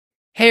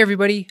Hey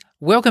everybody,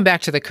 welcome back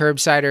to the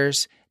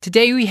Cribsiders.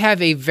 Today we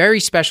have a very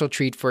special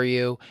treat for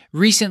you.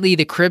 Recently,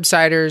 the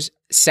Cribsiders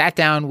sat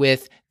down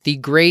with the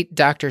great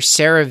Dr.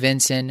 Sarah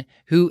Vinson,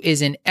 who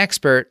is an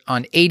expert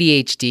on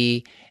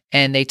ADHD,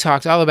 and they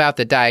talked all about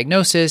the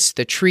diagnosis,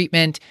 the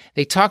treatment,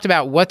 they talked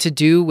about what to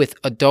do with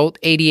adult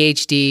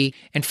ADHD,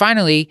 and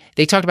finally,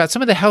 they talked about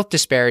some of the health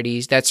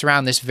disparities that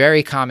surround this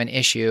very common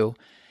issue.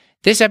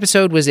 This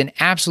episode was an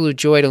absolute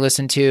joy to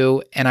listen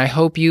to, and I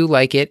hope you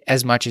like it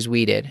as much as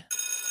we did.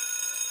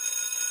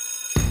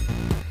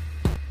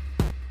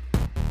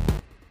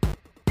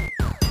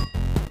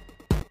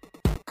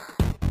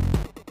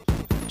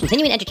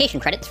 Continuing education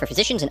credits for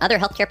physicians and other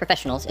healthcare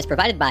professionals is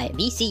provided by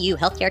VCU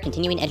Healthcare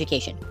Continuing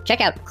Education.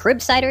 Check out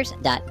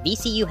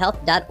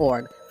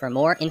cribsiders.vcuhealth.org for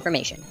more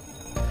information.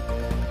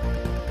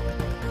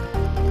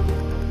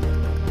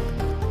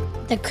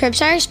 The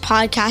Cribsiders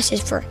podcast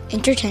is for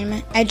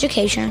entertainment,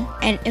 education,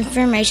 and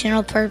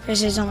informational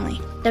purposes only.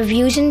 The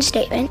views and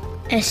statements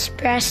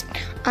expressed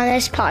on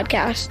this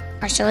podcast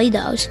are solely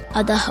those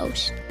of the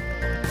host.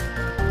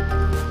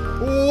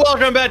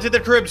 Welcome back to the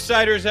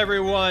Cribsiders,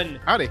 everyone.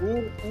 Howdy.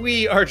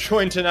 We are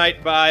joined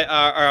tonight by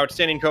our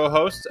outstanding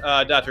co-host,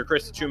 Dr.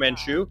 Krista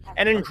Chu-Manchu,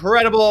 and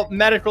incredible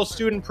medical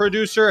student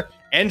producer,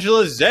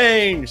 Angela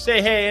Zane.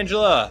 Say hey,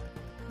 Angela.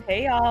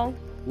 Hey, y'all.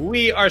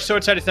 We are so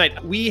excited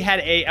tonight. We had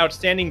an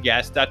outstanding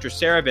guest, Dr.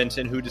 Sarah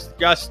Vinson, who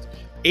discussed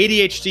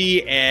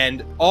ADHD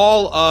and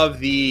all of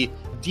the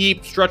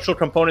deep structural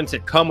components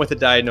that come with the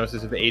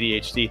diagnosis of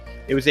ADHD.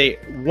 It was a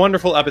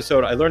wonderful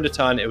episode. I learned a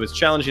ton. It was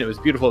challenging. It was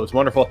beautiful. It was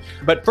wonderful.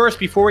 But first,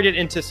 before we get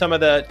into some of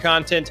the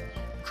content,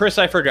 Chris,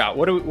 I forgot.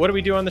 What do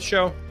we do on the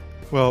show?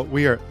 Well,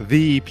 we are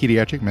the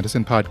Pediatric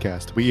Medicine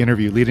Podcast. We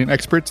interview leading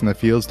experts in the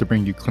fields to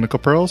bring you clinical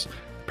pearls,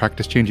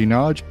 practice-changing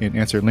knowledge, and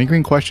answer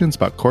lingering questions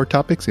about core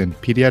topics in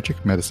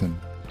pediatric medicine.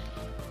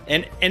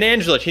 And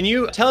Angela, can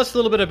you tell us a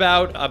little bit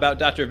about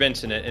Dr.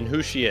 Vinson and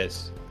who she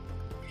is?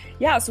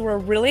 Yeah, so we're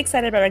really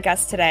excited about our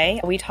guest today.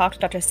 We talked to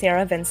Dr.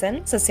 Sarah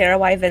Vinson. So Sarah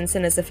Y.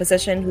 Vinson is a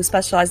physician who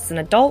specializes in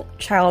adult,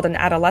 child, and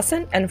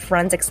adolescent and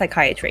forensic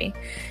psychiatry.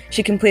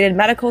 She completed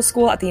medical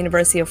school at the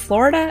University of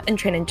Florida and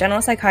trained in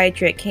general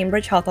psychiatry at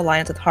Cambridge Health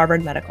Alliance with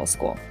Harvard Medical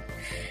School.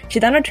 She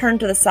then returned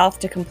to the South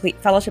to complete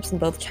fellowships in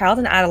both child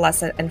and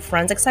adolescent and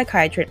forensic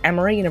psychiatry at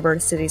Emory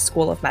University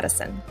School of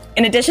Medicine.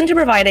 In addition to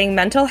providing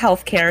mental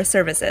health care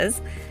services,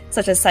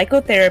 such as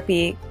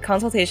psychotherapy,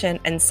 consultation,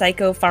 and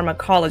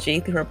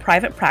psychopharmacology through her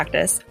private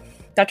practice,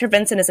 Dr.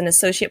 Vinson is an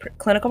associate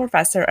clinical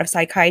professor of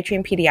psychiatry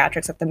and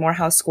pediatrics at the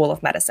Morehouse School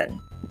of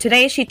Medicine.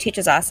 Today, she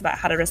teaches us about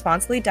how to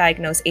responsibly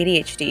diagnose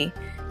ADHD,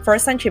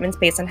 first-line treatments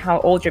based on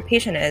how old your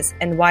patient is,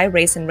 and why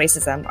race and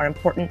racism are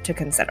important to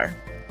consider.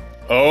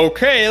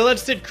 Okay,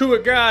 let's get to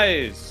it,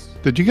 guys.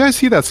 Did you guys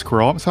see that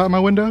squirrel outside my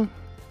window?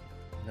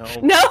 No,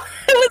 I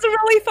was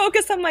really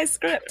focused on my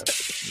script.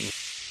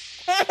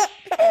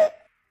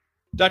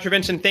 Dr.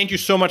 Vinson, thank you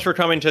so much for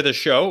coming to the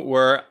show.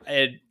 We're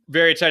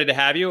very excited to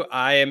have you.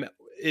 I am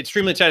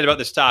extremely excited about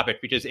this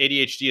topic because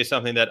ADHD is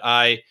something that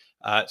I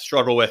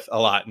struggle with a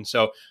lot. And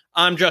so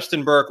I'm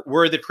Justin Burke.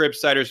 We're the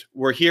Cribsiders.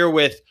 We're here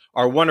with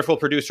our wonderful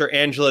producer,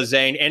 Angela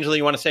Zane. Angela,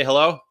 you want to say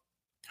hello?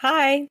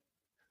 Hi.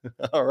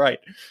 All right.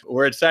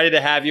 We're excited to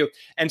have you.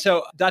 And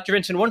so, Dr.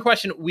 Vinson, one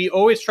question. We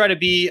always try to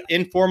be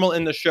informal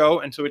in the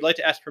show, and so we'd like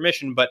to ask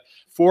permission, but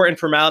for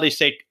informality's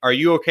sake, are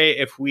you okay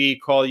if we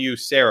call you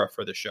Sarah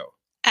for the show?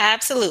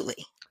 Absolutely.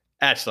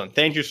 Excellent.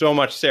 Thank you so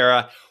much,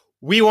 Sarah.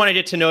 We want to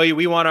get to know you.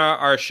 We want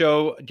our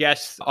show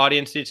guests,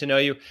 audience to get to know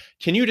you.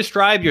 Can you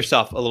describe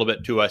yourself a little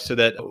bit to us so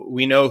that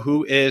we know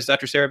who is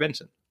Dr. Sarah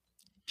Vinson?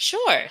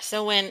 Sure.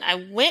 So when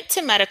I went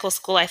to medical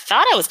school, I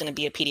thought I was going to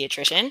be a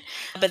pediatrician,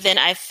 but then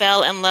I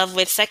fell in love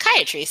with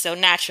psychiatry. So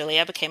naturally,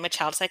 I became a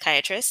child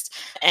psychiatrist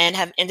and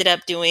have ended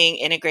up doing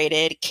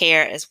integrated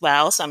care as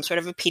well. So I'm sort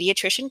of a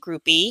pediatrician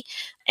groupie,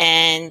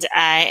 and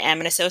I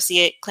am an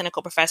associate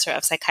clinical professor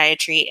of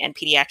psychiatry and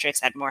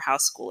pediatrics at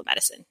Morehouse School of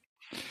Medicine.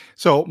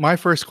 So my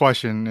first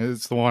question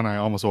is the one I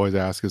almost always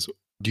ask is,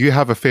 do you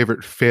have a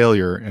favorite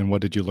failure and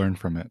what did you learn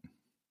from it?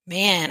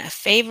 Man, a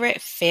favorite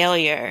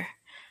failure.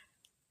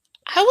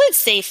 I would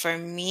say for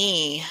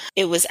me,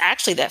 it was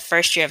actually that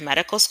first year of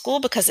medical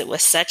school because it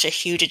was such a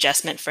huge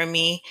adjustment for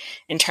me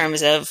in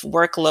terms of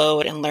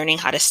workload and learning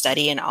how to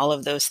study and all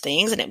of those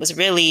things. And it was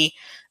really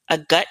a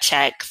gut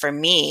check for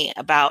me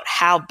about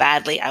how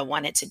badly I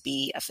wanted to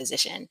be a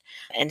physician.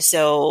 And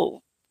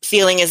so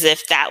feeling as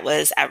if that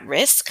was at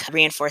risk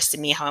reinforced to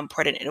me how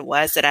important it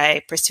was that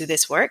I pursue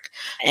this work.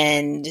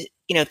 And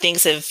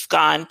things have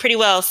gone pretty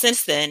well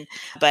since then,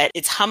 but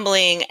it's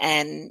humbling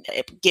and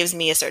it gives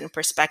me a certain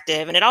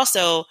perspective. And it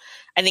also,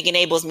 I think,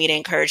 enables me to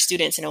encourage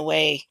students in a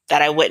way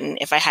that I wouldn't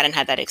if I hadn't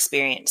had that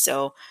experience.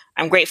 So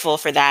I'm grateful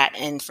for that.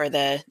 And for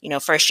the,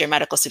 first year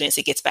medical students,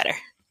 it gets better.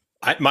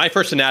 My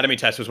first anatomy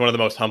test was one of the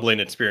most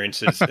humbling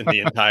experiences in the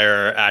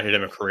entire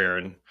academic career.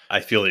 And I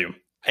feel you.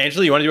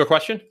 Angela, you want to do a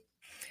question?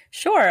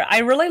 Sure. I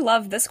really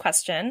love this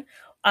question.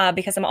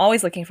 Because I'm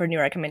always looking for new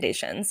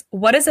recommendations.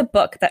 What is a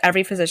book that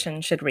every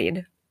physician should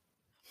read?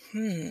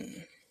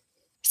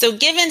 So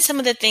given some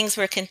of the things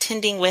we're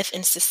contending with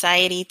in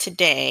society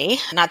today,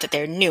 not that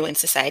they're new in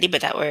society,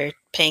 but that we're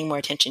paying more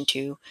attention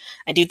to,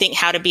 I do think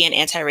How to Be an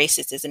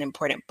Anti-Racist is an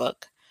important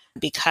book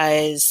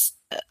because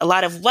a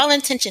lot of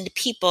well-intentioned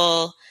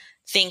people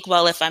think,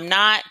 well, if I'm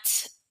not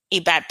a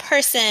bad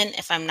person,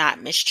 if I'm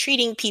not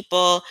mistreating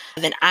people,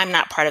 then I'm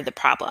not part of the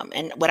problem.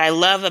 And what I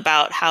love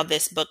about how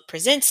this book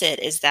presents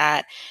it is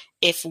that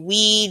if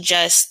we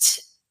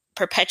just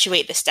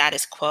perpetuate the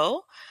status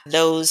quo,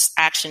 those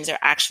actions are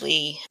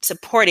actually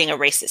supporting a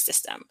racist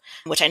system,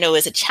 which I know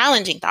is a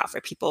challenging thought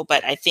for people.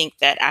 But I think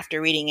that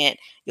after reading it,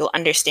 you'll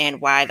understand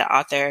why the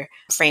author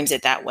frames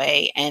it that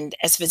way. And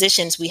as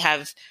physicians, we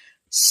have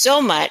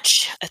so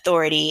much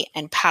authority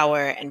and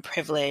power and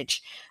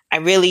privilege. I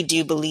really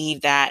do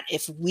believe that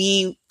if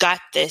we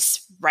got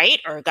this right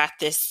or got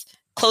this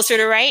closer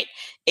to right,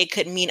 it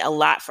could mean a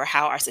lot for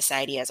how our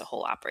society as a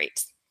whole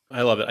operates.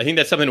 I love it. I think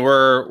that's something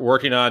we're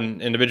working on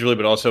individually,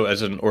 but also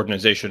as an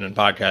organization and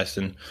podcast.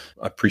 And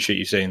I appreciate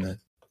you saying that.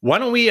 Why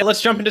don't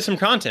let's jump into some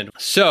content.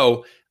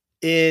 So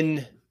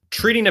in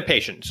treating a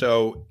patient,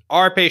 so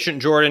our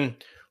patient, Jordan,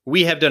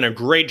 we have done a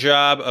great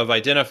job of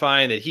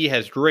identifying that he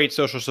has great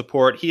social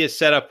support. He is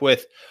set up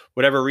with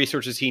whatever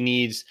resources he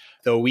needs,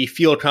 though we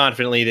feel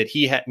confidently that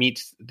he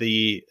meets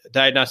the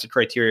diagnostic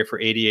criteria for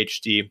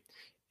ADHD.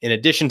 In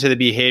addition to the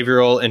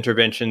behavioral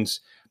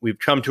interventions, we've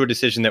come to a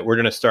decision that we're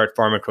going to start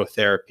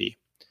pharmacotherapy.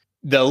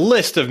 The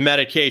list of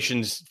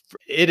medications,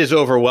 it is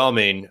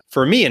overwhelming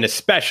for me and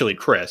especially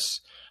Chris.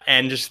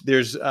 And just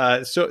there's,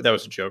 so that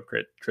was a joke,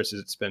 Chris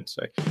is at Spin,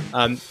 sorry.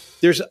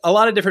 There's a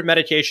lot of different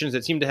medications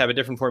that seem to have a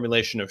different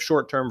formulation of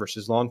short-term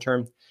versus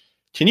long-term.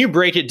 Can you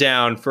break it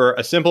down for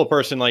a simple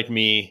person like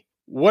me?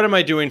 What am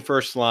I doing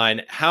first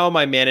line? How am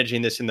I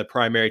managing this in the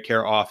primary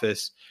care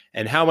office?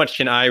 And how much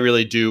can I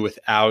really do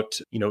without,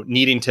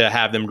 needing to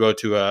have them go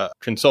to a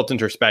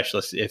consultant or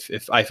specialist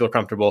if I feel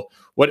comfortable?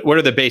 What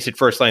are the basic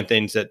first line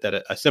things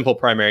that a simple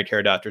primary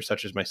care doctor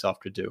such as myself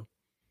could do?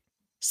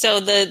 So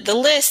the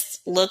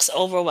list looks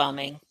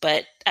overwhelming,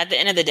 but at the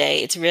end of the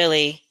day, it's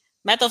really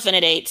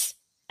methylphenidates,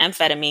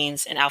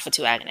 amphetamines, and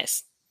alpha-2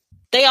 agonists.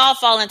 They all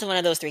fall into one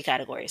of those three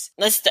categories.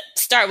 Let's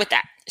start with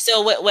that.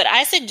 So what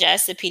I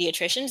suggest to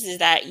pediatricians is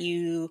that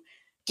you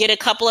get a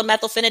couple of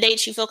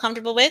methylphenidates you feel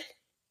comfortable with,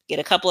 get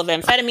a couple of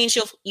amphetamines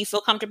you feel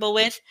comfortable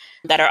with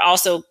that are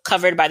also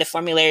covered by the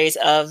formularies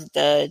of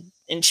the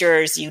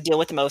insurers you deal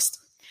with the most,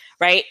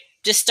 right?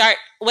 Just start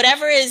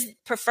whatever is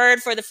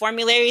preferred for the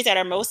formularies that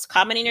are most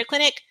common in your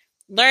clinic,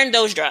 learn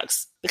those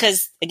drugs.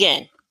 Because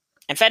again,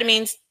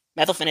 amphetamines,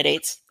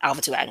 methylphenidates,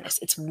 alpha-2 agonists,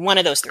 it's one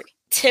of those three.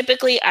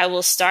 Typically, I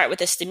will start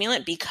with a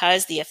stimulant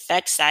because the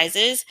effect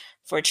sizes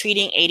for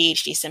treating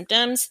ADHD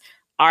symptoms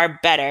are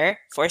better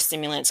for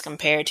stimulants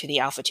compared to the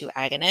alpha-2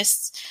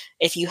 agonists.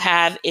 If you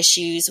have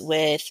issues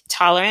with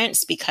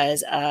tolerance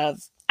because of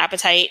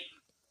appetite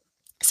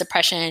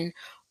suppression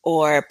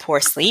or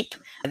poor sleep,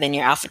 then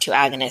your alpha-2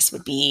 agonist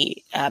would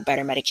be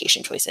better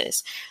medication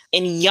choices.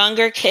 In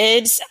younger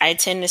kids, I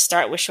tend to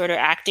start with shorter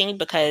acting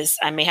because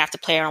I may have to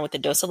play around with the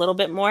dose a little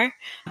bit more.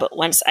 But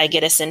once I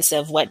get a sense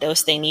of what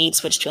dose they need,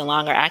 switch to a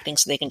longer acting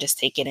so they can just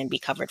take it and be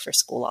covered for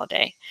school all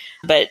day.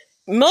 But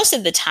most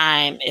of the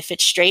time, if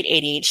it's straight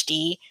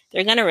ADHD,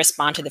 they're going to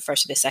respond to the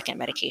first or the second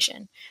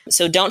medication.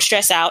 So don't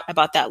stress out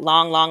about that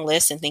long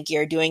list and think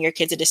you're doing your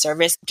kids a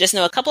disservice. Just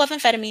know a couple of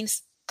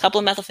amphetamines, a couple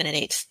of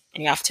methylphenidates,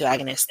 and your alpha-2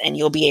 agonist, and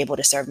you'll be able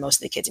to serve most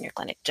of the kids in your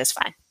clinic just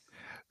fine.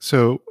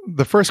 So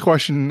the first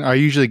question I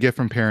usually get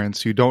from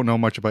parents who don't know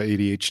much about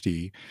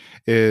ADHD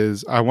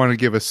is, I want to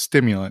give a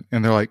stimulant.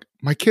 And they're like,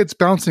 my kid's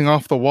bouncing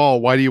off the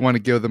wall. Why do you want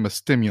to give them a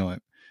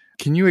stimulant?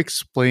 Can you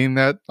explain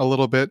that a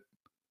little bit?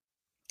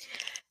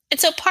 And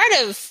so part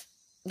of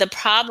the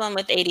problem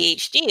with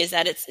ADHD is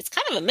that it's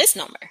kind of a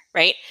misnomer,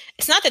 right?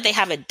 It's not that they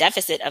have a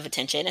deficit of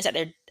attention. It's that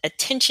their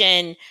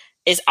attention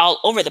is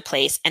all over the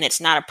place and it's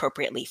not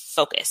appropriately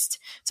focused.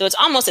 So it's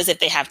almost as if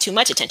they have too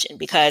much attention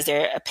because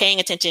they're paying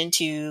attention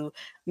to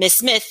Miss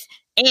Smith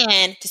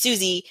and to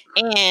Susie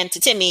and to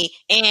Timmy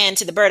and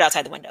to the bird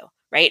outside the window,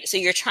 right? So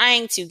you're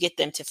trying to get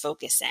them to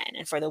focus in.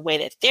 And for the way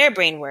that their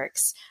brain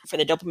works, for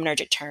the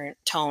dopaminergic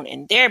tone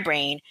in their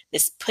brain,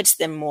 this puts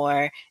them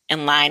more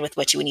in line with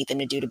what you would need them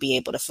to do to be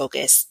able to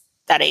focus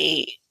that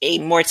a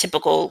more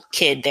typical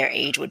kid their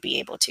age would be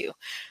able to.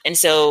 And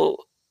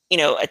so,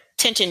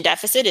 attention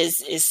deficit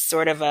is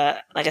sort of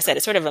like I said,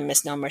 it's sort of a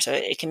misnomer. So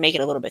it can make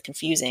it a little bit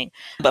confusing.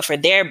 But for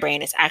their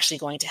brain, it's actually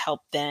going to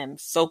help them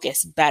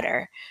focus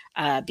better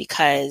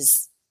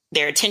because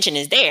their attention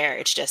is there.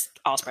 It's just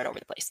all spread over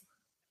the place.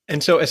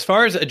 And so as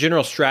far as a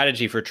general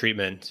strategy for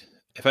treatment,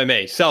 if I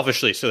may,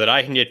 selfishly, so that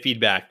I can get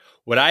feedback,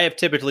 what I have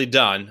typically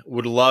done,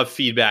 would love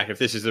feedback if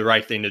this is the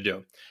right thing to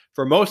do.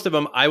 For most of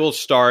them, I will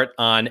start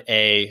on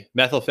a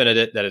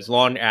methylphenidate that is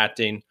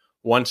long-acting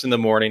once in the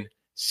morning,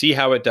 see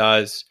how it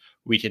does.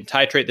 We can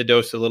titrate the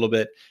dose a little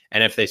bit.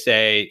 And if they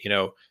say,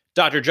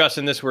 Dr.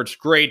 Justin, this works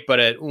great, but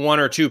at 1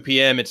 or 2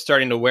 p.m., it's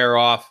starting to wear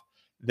off,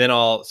 then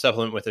I'll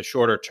supplement with a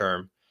shorter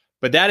term.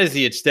 But that is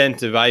the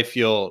extent of I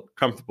feel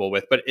comfortable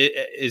with. But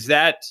is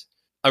that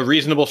a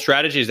reasonable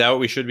strategy? Is that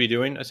what we should be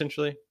doing,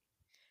 essentially?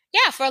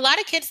 Yeah, for a lot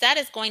of kids, that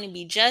is going to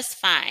be just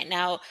fine.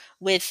 Now,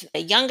 with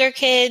younger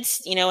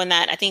kids, in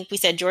that, I think we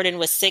said Jordan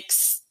was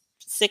six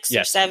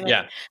or seven.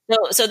 Yeah.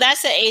 So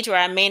that's the age where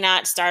I may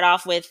not start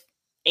off with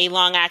a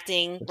long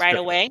acting right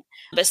away.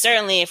 But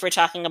certainly if we're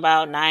talking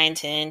about 9,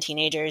 10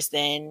 teenagers,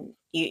 then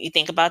you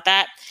think about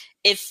that.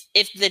 If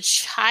the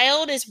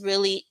child is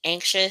really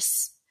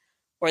anxious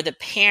or the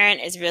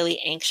parent is really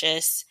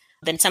anxious,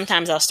 then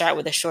sometimes I'll start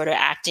with a shorter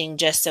acting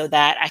just so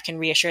that I can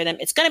reassure them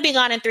it's going to be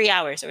gone in 3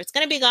 hours or it's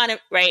going to be gone,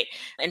 right?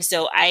 And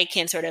so I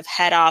can sort of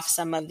head off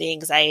some of the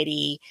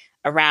anxiety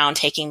around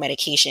taking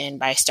medication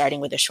by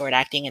starting with a short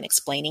acting and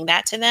explaining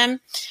that to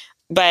them.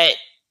 But,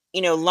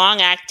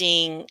 long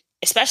acting,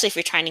 especially if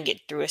you're trying to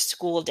get through a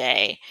school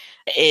day,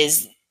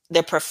 is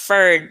the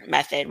preferred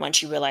method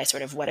once you realize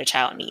sort of what a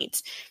child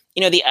needs.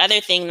 The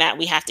other thing that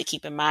we have to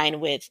keep in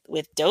mind with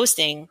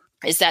dosing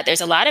is that there's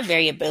a lot of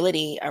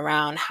variability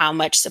around how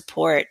much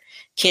support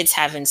kids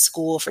have in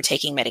school for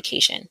taking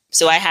medication.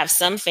 So I have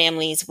some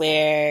families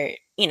where,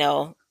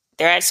 they're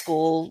at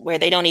school where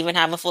they don't even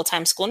have a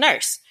full-time school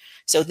nurse.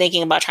 So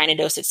thinking about trying to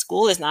dose at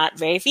school is not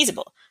very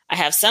feasible. I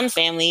have some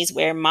families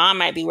where mom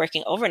might be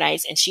working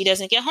overnights and she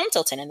doesn't get home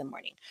till 10 in the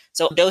morning.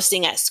 So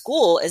dosing at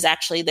school is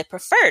actually the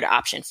preferred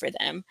option for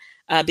them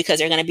because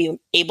they're going to be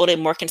able to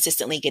more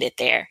consistently get it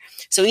there.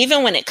 So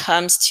even when it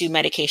comes to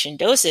medication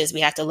doses,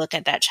 we have to look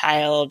at that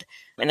child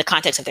in the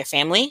context of their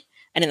family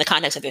and in the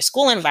context of their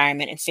school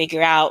environment and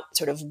figure out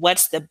sort of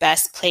what's the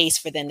best place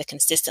for them to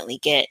consistently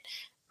get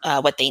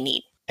what they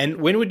need. And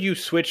when would you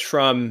switch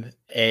from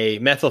a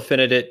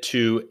methylphenidate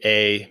to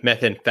a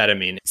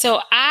methamphetamine? So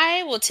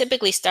I will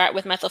typically start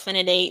with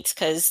methylphenidates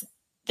because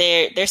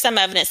there's some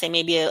evidence they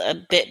may be a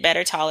bit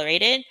better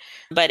tolerated.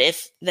 But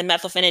if the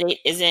methylphenidate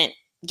isn't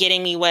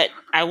getting me what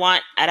I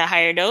want at a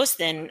higher dose,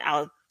 then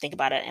I'll think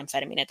about an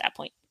amphetamine at that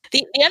point.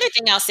 The other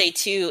thing I'll say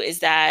too is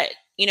that,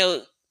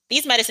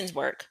 these medicines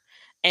work.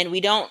 And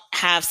we don't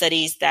have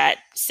studies that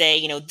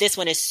say, this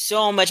one is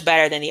so much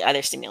better than the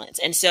other stimulants.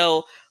 And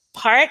so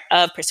part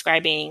of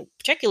prescribing,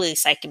 particularly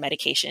psych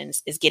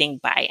medications, is getting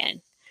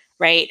buy-in,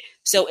 right?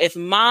 So if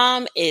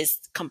mom is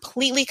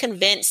completely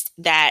convinced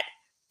that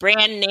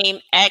brand name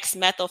X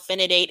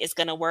methylphenidate is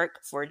going to work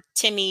for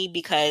Timmy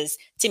because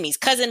Timmy's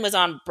cousin was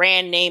on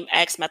brand name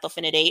X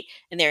methylphenidate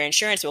and their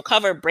insurance will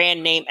cover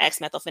brand name X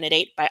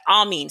methylphenidate, by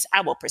all means,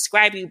 I will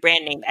prescribe you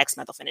brand name X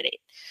methylphenidate.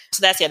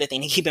 So that's the other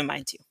thing to keep in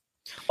mind too.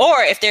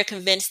 Or if they're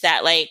convinced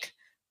that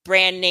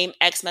brand name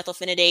X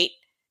methylphenidate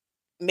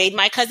made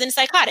my cousin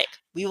psychotic,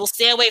 we will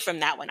stay away from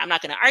that one. I'm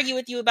not going to argue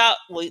with you about,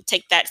 we'll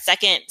take that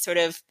second sort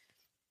of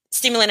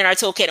stimulant in our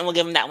toolkit and we'll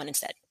give them that one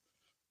instead.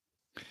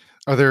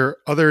 Are there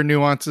other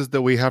nuances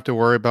that we have to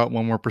worry about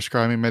when we're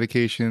prescribing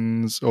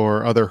medications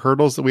or other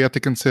hurdles that we have to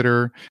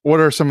consider? What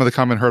are some of the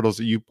common hurdles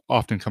that you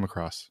often come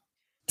across?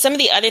 Some of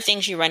the other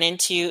things you run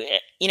into,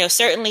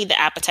 certainly the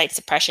appetite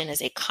suppression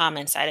is a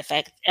common side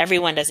effect.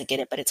 Everyone doesn't get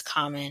it, but it's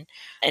common.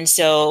 And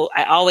so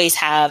I always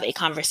have a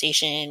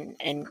conversation,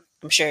 and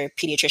I'm sure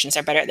pediatricians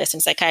are better at this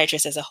and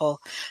psychiatrists as a whole,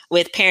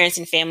 with parents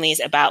and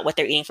families about what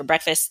they're eating for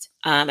breakfast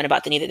and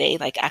about the need that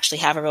they actually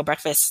have a real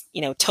breakfast,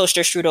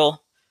 toaster strudel,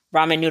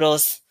 ramen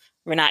noodles.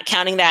 We're not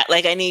counting that.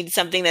 I need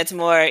something that's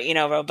more,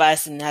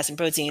 robust and has some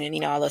protein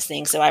and, all those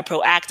things. So I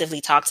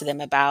proactively talk to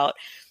them about,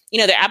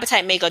 their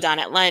appetite may go down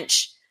at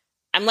lunch.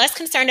 I'm less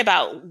concerned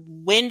about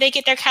when they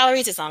get their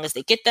calories as long as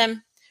they get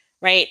them,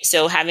 right?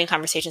 So having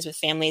conversations with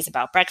families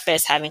about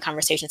breakfast, having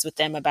conversations with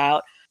them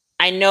about,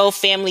 I know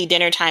family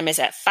dinner time is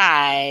at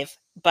 5,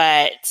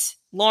 but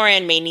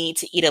Lauren may need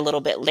to eat a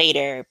little bit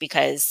later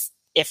because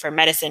if her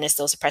medicine is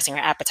still suppressing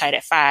her appetite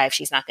at 5,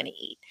 she's not going to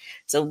eat.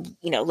 So,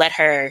 let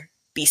her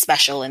be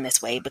special in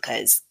this way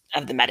because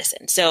of the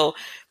medicine. So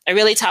I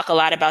really talk a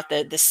lot about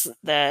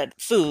the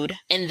food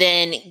and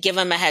then give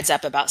them a heads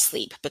up about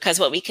sleep, because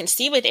what we can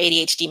see with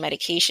ADHD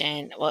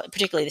medication, well,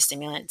 particularly the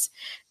stimulants,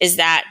 is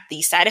that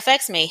the side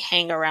effects may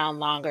hang around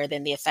longer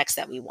than the effects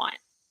that we want.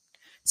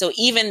 So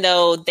even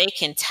though they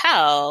can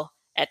tell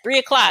at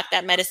 3:00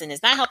 that medicine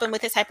is not helping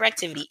with his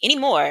hyperactivity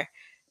anymore,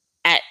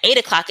 at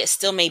 8:00 it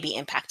still may be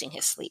impacting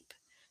his sleep.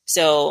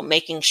 So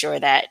making sure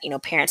that,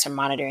 parents are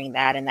monitoring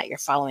that and that you're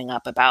following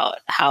up about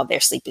how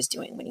their sleep is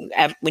doing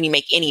when you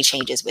make any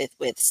changes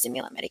with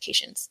stimulant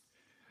medications.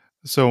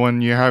 So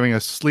when you're having a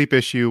sleep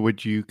issue,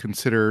 would you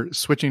consider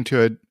switching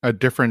to a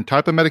different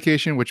type of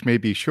medication, which may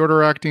be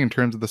shorter acting in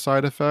terms of the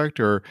side effect?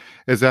 Or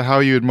is that how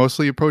you would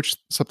mostly approach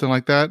something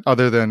like that,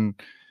 other than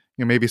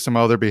maybe some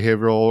other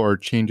behavioral or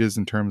changes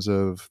in terms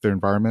of their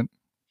environment?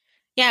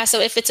 Yeah.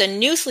 So if it's a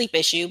new sleep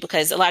issue,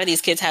 because a lot of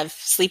these kids have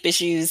sleep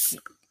issues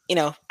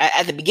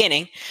at the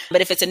beginning.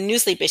 But if it's a new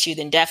sleep issue,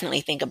 then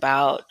definitely think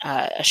about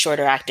a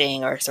shorter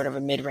acting or sort of a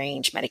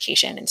mid-range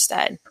medication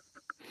instead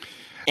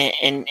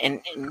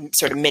and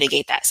sort of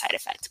mitigate that side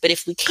effect. But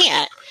if we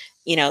can't,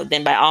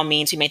 then by all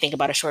means, we may think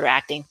about a shorter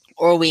acting,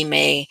 or we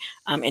may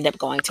end up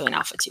going to an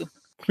alpha-2. Can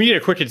we get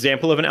a quick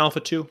example of an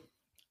alpha-2?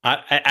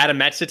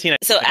 Atometzatine.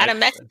 So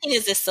atometzatine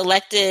is a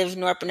selective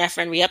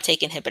norepinephrine reuptake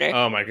inhibitor.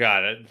 Oh my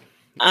God.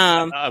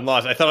 I'm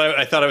lost. I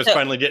thought I was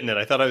finally getting it.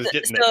 I thought I was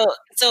getting it.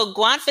 So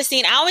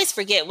guanfacine, I always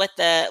forget what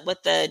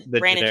the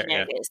brand of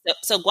generic is.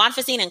 So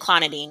guanfacine and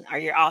clonidine are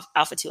your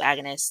alpha 2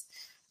 agonists.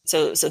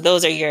 So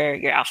those are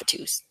your alpha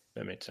 2s.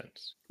 That makes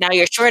sense. Now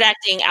your short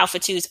acting alpha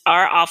 2s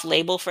are off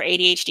label for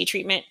ADHD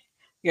treatment.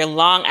 Your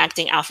long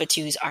acting alpha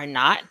 2s are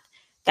not.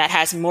 That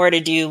has more to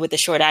do with the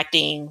short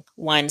acting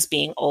ones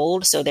being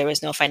old. So there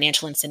was no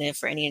financial incentive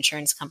for any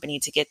insurance company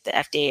to get the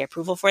FDA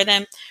approval for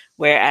them.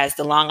 Whereas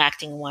the long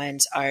acting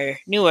ones are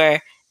newer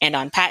and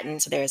on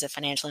patent. So there is a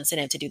financial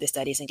incentive to do the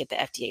studies and get the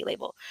FDA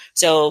label.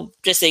 So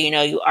just so you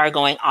know, you are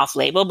going off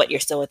label, but you're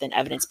still within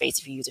evidence base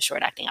if you use a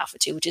short acting alpha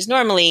 2, which is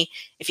normally,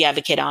 if you have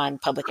a kid on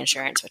public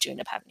insurance, what you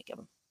end up having to give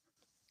them.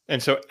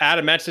 And so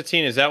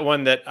atomoxetine, is that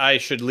one that I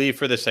should leave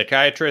for the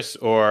psychiatrist,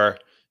 or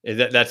is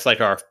that's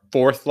like our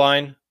fourth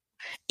line?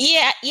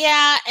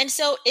 Yeah. And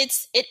so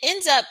it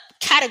ends up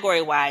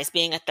category wise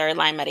being a third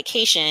line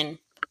medication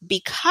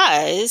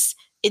because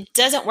it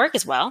doesn't work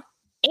as well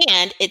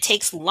and it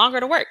takes longer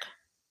to work.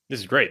 This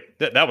is great.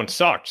 That one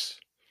sucks.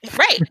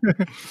 Right.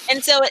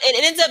 And so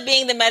it ends up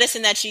being the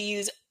medicine that you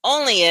use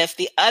only if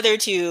the other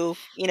two,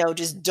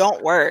 just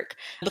don't work,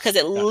 because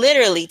it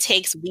literally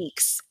takes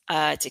weeks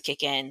to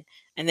kick in,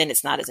 and then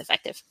it's not as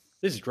effective.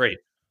 This is great.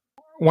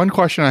 One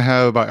question I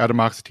have about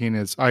atomoxetine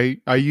is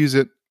I use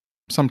it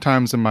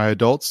sometimes in my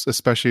adults,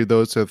 especially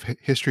those with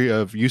history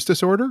of use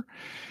disorder.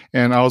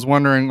 And I was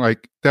wondering,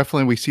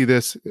 definitely we see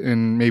this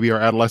in maybe our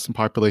adolescent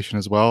population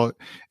as well.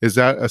 Is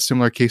that a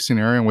similar case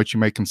scenario in which you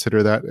might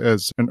consider that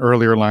as an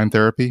earlier line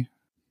therapy?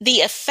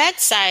 The effect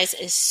size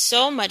is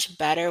so much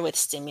better with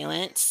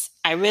stimulants.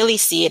 I really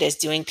see it as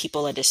doing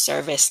people a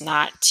disservice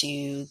not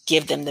to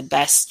give them the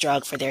best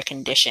drug for their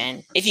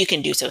condition, if you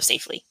can do so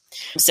safely.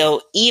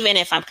 So even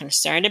if I'm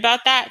concerned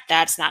about that,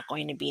 that's not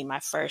going to be my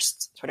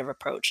first sort of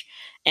approach.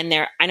 And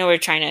I know we're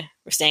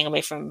staying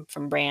away from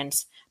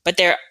brands, but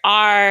there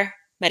are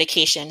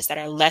medications that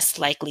are less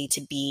likely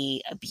to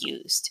be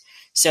abused.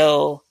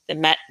 So the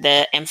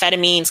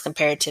amphetamines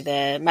compared to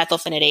the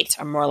methylphenidates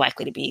are more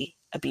likely to be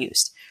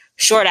abused.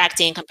 Short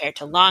acting compared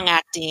to long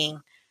acting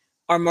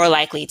are more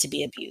likely to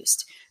be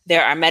abused.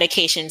 There are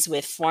medications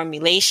with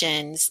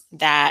formulations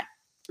that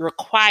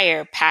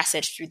require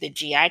passage through the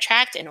GI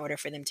tract in order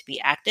for them to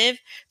be active.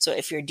 So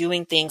if you're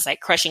doing things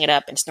like crushing it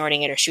up and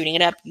snorting it or shooting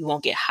it up, you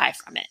won't get high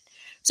from it.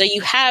 So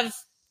you have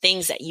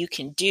things that you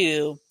can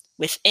do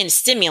within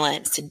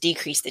stimulants to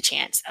decrease the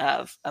chance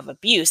of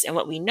abuse. And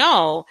what we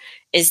know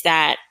is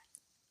that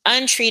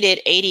untreated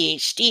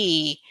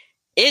ADHD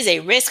is a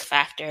risk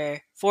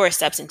factor for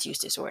substance use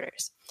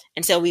disorders.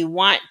 And so we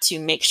want to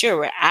make sure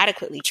we're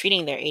adequately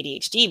treating their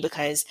ADHD,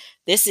 because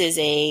this is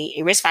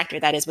a risk factor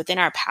that is within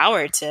our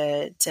power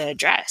to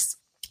address.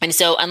 And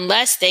so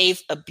unless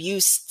they've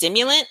abused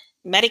stimulant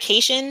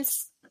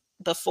medications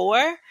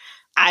before,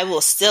 I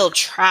will still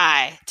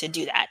try to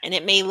do that. And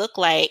it may look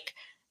like,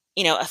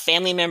 a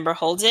family member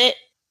holds it,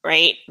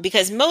 right?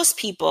 Because most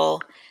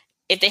people,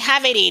 if they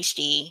have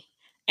ADHD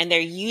and they're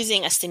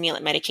using a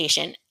stimulant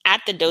medication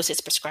at the dose it's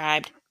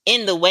prescribed,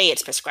 in the way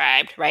it's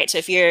prescribed, right? So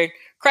if you're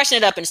crushing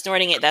it up and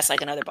snorting it, that's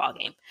like another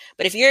ballgame.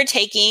 But if you're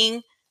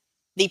taking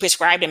the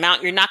prescribed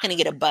amount, you're not going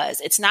to get a buzz.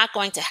 It's not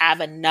going to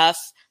have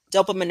enough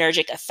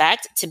dopaminergic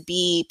effect to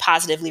be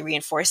positively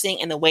reinforcing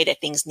in the way that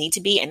things need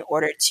to be in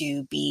order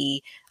to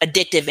be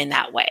addictive in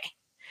that way.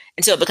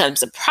 And so it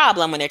becomes a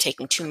problem when they're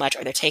taking too much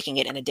or they're taking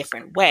it in a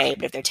different way.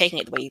 But if they're taking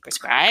it the way you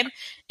prescribe,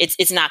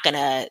 it's not going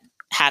to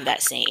have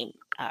that same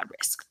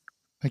risk.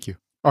 Thank you.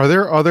 Are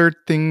there other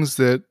things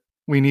that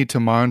we need to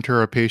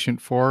monitor a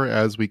patient for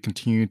as we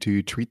continue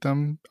to treat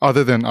them?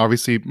 Other than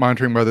obviously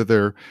monitoring whether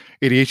their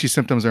ADHD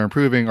symptoms are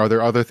improving, are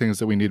there other things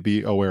that we need to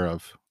be aware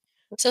of?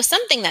 So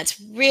something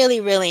that's really,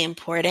 really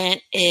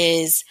important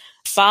is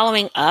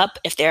following up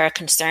if there are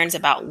concerns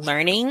about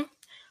learning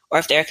or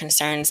if there are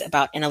concerns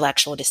about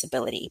intellectual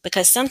disability.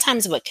 Because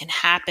sometimes what can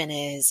happen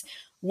is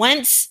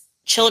once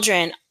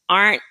children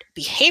aren't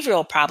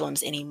behavioral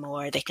problems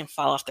anymore, they can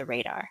fall off the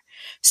radar.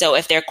 So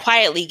if they're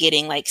quietly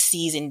getting like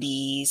C's and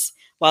D's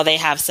while they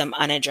have some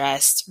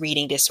unaddressed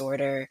reading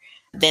disorder,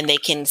 then they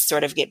can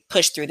sort of get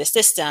pushed through the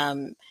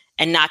system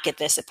and not get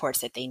the supports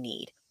that they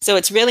need. So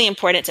it's really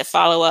important to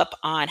follow up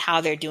on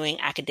how they're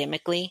doing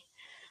academically,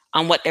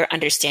 on what they're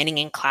understanding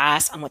in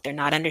class, on what they're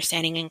not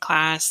understanding in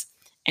class,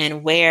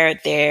 and where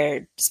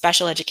their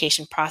special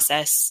education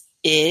process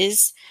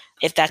is,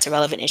 if that's a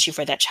relevant issue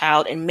for that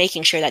child, and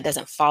making sure that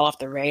doesn't fall off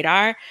the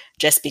radar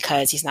just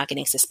because he's not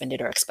getting suspended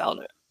or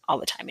expelled all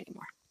the time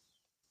anymore.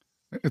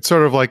 It's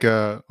sort of like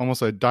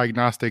almost a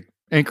diagnostic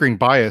anchoring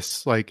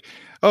bias. Like,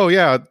 oh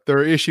yeah,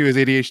 their issue is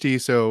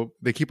ADHD, so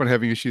they keep on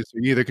having issues. So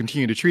you either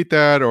continue to treat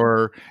that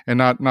and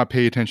not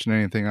pay attention to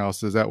anything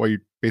else. Is that what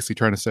you're basically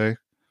trying to say?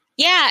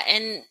 Yeah,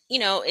 and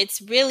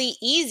it's really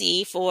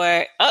easy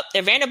for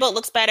their Vanderbilt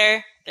looks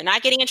better. They're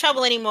not getting in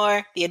trouble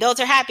anymore. The adults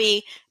are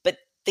happy, but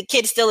the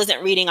kid still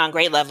isn't reading on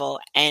grade level,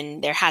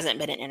 and there hasn't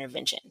been an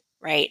intervention,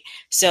 right?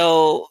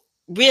 So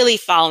really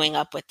following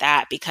up with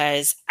that,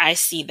 because I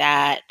see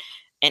that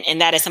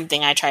And that is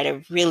something I try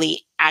to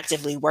really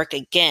actively work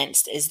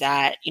against, is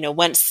that,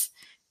 once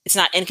it's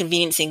not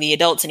inconveniencing the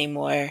adults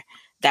anymore,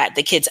 that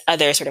the kids'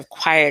 other sort of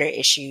quieter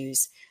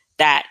issues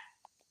that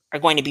are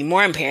going to be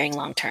more impairing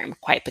long-term,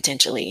 quite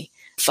potentially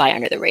fly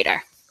under the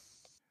radar.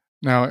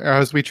 Now,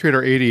 as we treat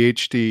our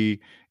ADHD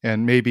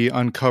and maybe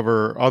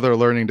uncover other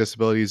learning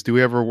disabilities, do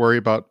we ever worry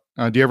about,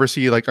 do you ever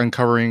see like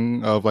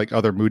uncovering of like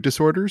other mood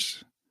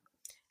disorders?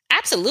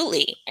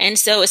 Absolutely. And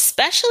so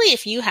especially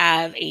if you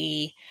have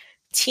a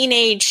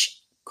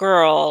teenage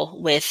girl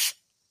with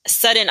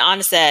sudden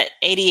onset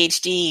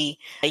ADHD,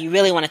 you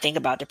really want to think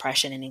about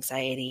depression and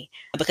anxiety,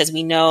 because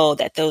we know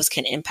that those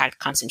can impact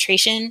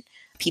concentration.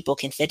 People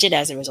can fidget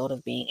as a result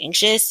of being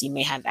anxious. You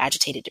may have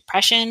agitated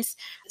depressions.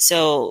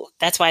 So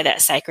that's why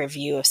that psych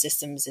review of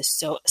symptoms is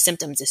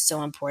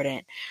so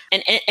important.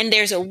 And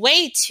there's a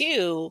way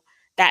too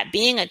that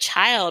being a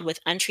child with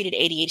untreated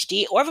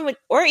ADHD,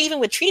 or even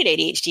with treated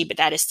ADHD, but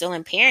that is still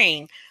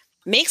impairing,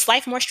 makes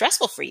life more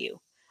stressful for you.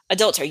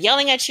 Adults are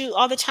yelling at you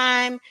all the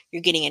time.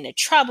 You're getting into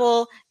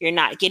trouble. You're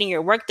not getting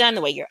your work done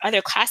the way your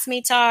other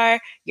classmates are.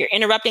 You're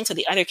interrupting so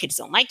the other kids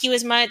don't like you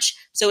as much.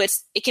 So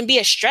it can be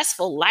a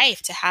stressful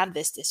life to have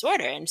this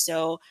disorder. And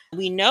so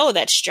we know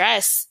that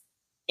stress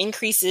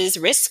increases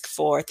risk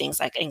for things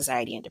like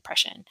anxiety and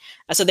depression.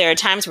 So there are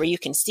times where you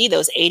can see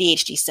those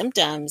ADHD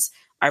symptoms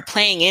are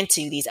playing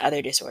into these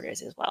other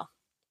disorders as well.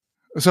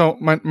 So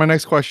my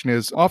next question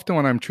is, often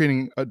when I'm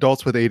treating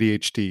adults with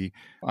ADHD,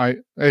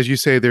 as you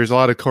say, there's a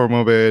lot of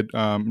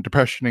comorbid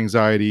depression,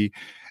 anxiety.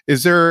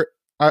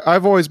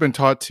 I've always been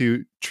taught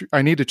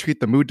I need to treat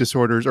the mood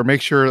disorders or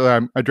make sure that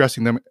I'm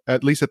addressing them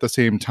at least at the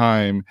same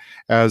time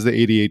as the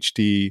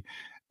ADHD.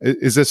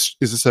 Is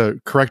this a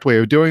correct way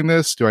of doing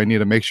this? Do I need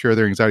to make sure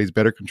their anxiety is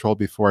better controlled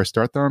before I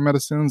start them on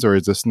medicines, or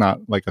is this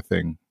not like a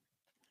thing?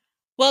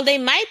 Well, they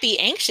might be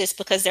anxious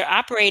because they're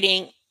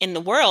operating in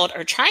the world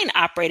or trying to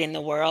operate in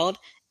the world,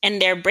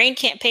 and their brain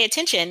can't pay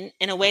attention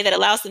in a way that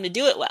allows them to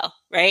do it well,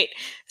 right?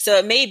 So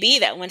it may be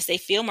that once they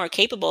feel more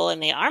capable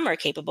and they are more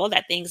capable,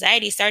 that the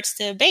anxiety starts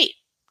to abate.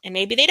 And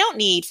maybe they don't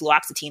need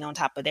fluoxetine on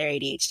top of their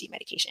ADHD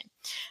medication.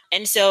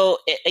 And so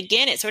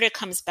it sort of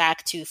comes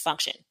back to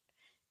function.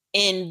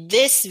 In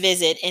this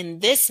visit, in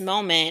this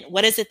moment,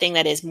 what is the thing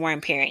that is more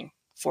impairing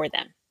for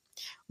them?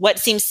 What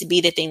seems to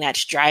be the thing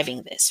that's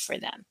driving this for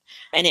them?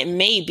 And it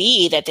may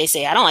be that they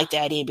say, I don't like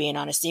the idea of being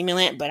on a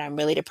stimulant, but I'm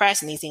really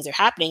depressed and these things are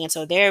happening. And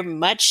so they're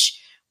much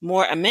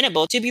more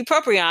amenable to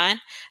bupropion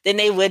than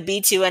they would be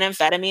to an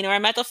amphetamine or a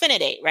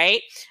methylphenidate,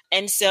 right?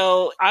 And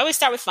so I always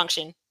start with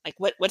function. Like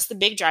what's the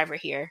big driver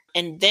here?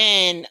 And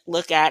then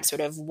look at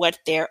sort of what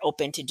they're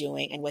open to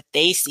doing and what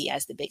they see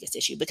as the biggest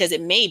issue. Because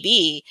it may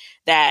be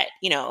that,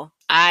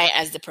 I,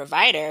 as the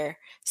provider,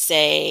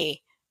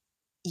 say,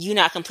 you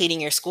not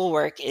completing your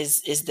schoolwork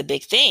is the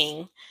big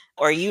thing,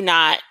 or you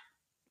not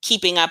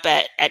keeping up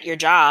at your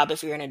job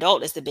if you're an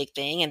adult is the big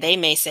thing. And they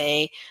may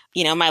say,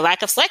 my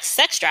lack of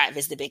sex drive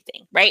is the big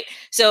thing, right?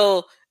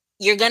 So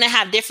you're going to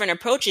have different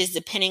approaches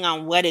depending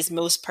on what is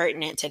most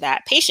pertinent to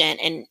that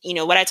patient. And,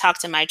 what I talk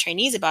to my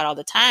trainees about all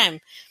the time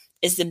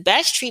is the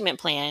best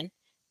treatment plan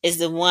is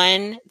the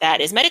one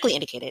that is medically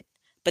indicated,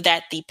 but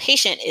that the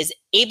patient is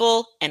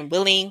able and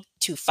willing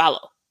to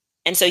follow.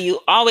 And so you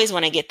always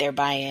want to get their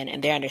buy-in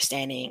and their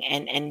understanding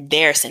and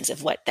their sense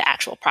of what the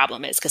actual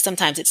problem is, because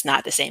sometimes it's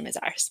not the same as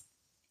ours.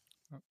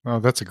 Oh,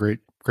 that's a great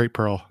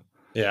pearl.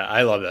 Yeah,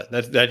 I love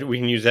that. That we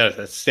can use that as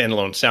a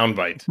standalone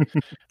soundbite.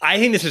 I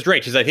think this is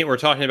great because I think we're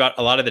talking about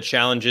a lot of the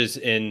challenges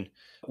in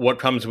what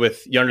comes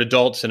with young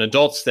adults and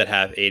adults that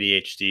have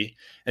ADHD.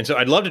 And so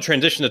I'd love to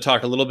transition to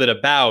talk a little bit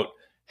about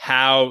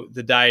how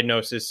the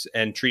diagnosis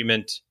and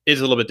treatment is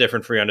a little bit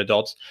different for young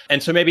adults.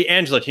 And so maybe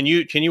Angela, can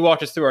you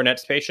walk us through our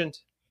next patient?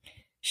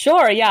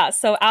 Sure, yeah.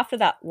 So after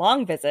that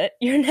long visit,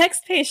 your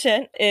next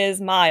patient is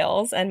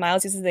Miles, and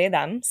Miles uses they,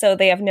 them. So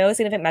they have no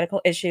significant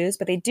medical issues,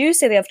 but they do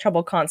say they have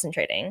trouble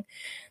concentrating.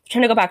 They're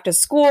trying to go back to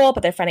school,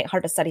 but they're finding it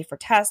hard to study for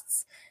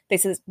tests. They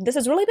say this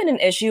has really been an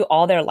issue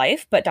all their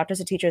life, but doctors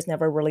and teachers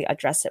never really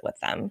address it with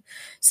them.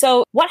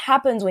 So what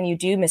happens when you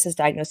do miss his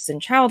diagnosis in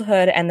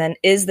childhood, and then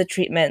is the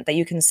treatment that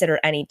you consider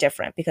any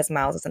different because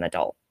Miles is an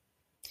adult?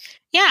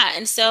 Yeah.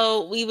 And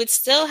so we would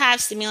still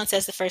have stimulants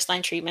as the first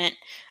line treatment.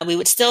 We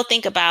would still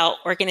think about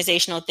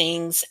organizational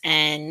things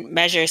and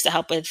measures to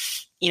help with,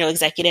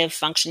 executive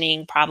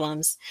functioning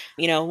problems.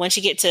 Once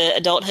you get to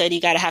adulthood,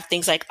 you got to have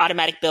things like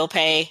automatic bill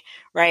pay,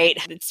 right?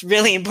 It's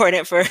really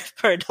important for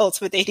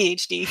adults with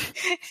ADHD.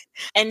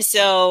 And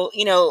so,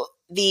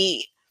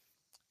 the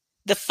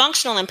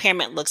functional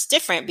impairment looks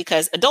different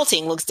because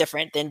adulting looks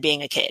different than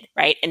being a kid,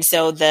 right? And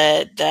so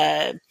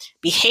the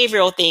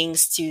behavioral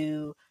things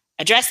to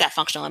address that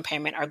functional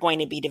impairment are going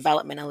to be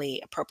developmentally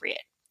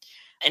appropriate.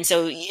 And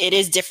so it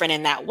is different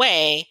in that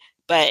way,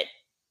 but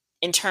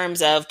in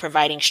terms of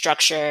providing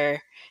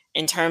structure,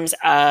 in terms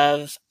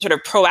of sort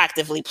of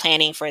proactively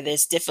planning for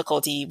this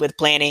difficulty with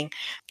planning,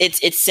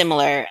 it's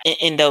similar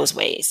in those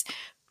ways.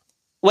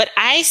 What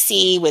I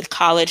see with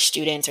college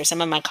students or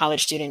some of my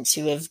college students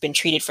who have been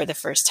treated for the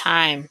first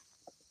time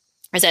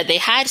is that they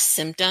had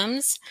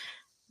symptoms,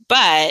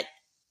 but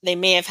they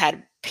may have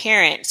had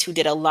parents who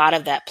did a lot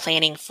of that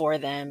planning for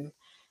them,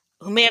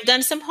 who may have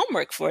done some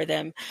homework for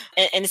them.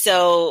 And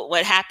so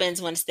what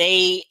happens once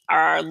they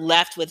are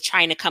left with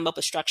trying to come up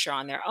with structure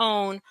on their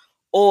own,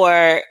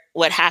 or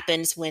what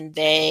happens when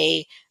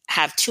they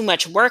have too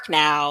much work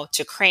now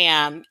to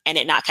cram and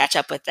it not catch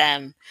up with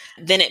them,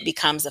 then it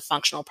becomes a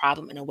functional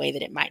problem in a way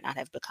that it might not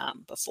have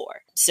become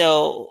before.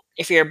 So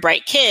if you're a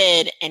bright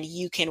kid and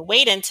you can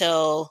wait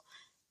until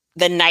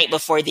the night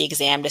before the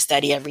exam to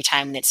study every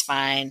time and it's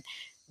fine,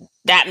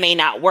 that may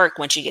not work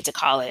once you get to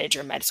college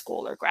or med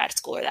school or grad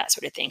school or that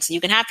sort of thing. So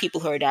you can have people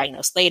who are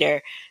diagnosed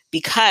later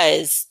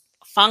because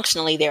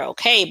functionally they're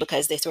okay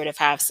because they sort of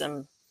have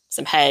some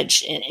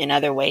hedge in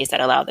other ways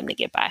that allow them to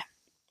get by.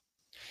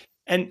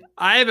 And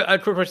I have a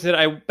quick question that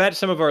I bet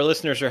some of our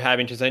listeners are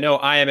having, because I know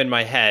I am in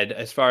my head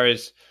as far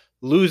as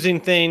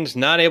losing things,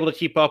 not able to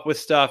keep up with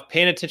stuff,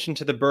 paying attention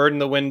to the bird in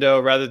the window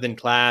rather than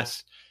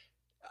class.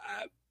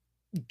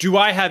 Do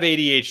I have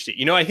ADHD?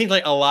 You know, I think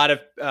like a lot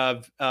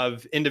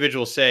of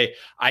individuals say,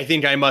 I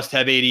think I must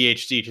have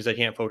ADHD because I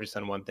can't focus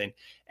on one thing.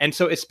 And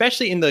so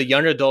especially in the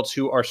young adults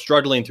who are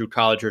struggling through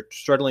college or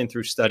struggling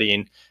through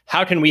studying,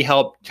 how can we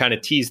help kind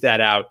of tease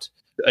that out,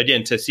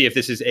 again, to see if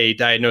this is a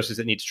diagnosis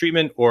that needs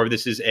treatment or if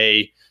this is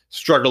a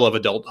struggle of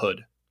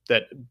adulthood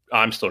that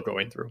I'm still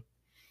going through?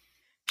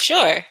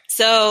 Sure.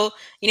 So,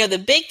 the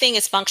big thing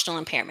is functional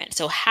impairment.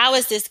 So how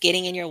is this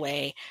getting in your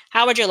way?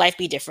 How would your life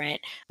be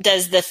different?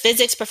 Does the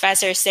physics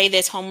professor say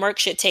this homework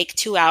should take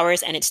 2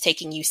 hours and it's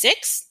taking you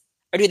 6?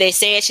 Or do they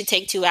say it should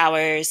take 2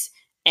 hours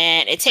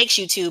and it takes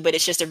you 2, but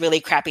it's just a really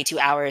crappy 2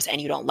 hours and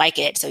you don't like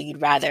it, so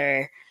you'd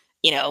rather,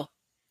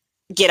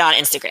 get on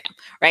Instagram,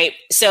 right?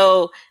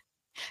 So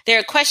there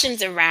are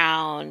questions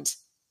around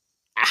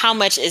how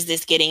much is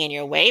this getting in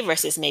your way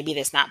versus maybe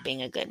this not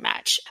being a good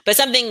match. But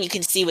something you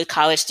can see with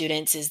college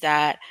students is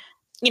that,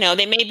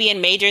 they may be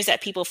in majors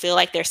that people feel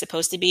like they're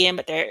supposed to be in,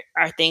 but there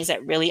are things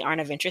that really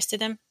aren't of interest to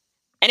them.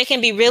 And it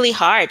can be really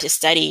hard to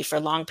study for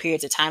long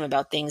periods of time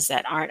about things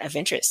that aren't of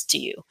interest to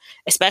you,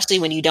 especially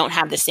when you don't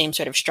have the same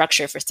sort of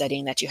structure for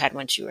studying that you had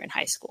once you were in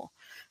high school.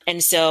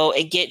 And so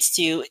it gets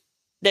to,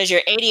 does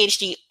your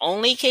ADHD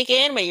only kick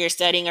in when you're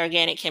studying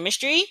organic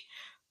chemistry?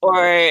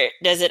 Or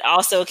does it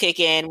also kick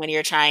in when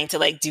you're trying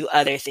to do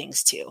other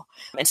things too?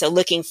 And so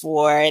looking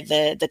for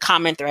the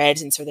common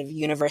threads and sort of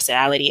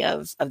universality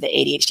of the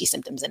ADHD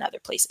symptoms in other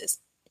places.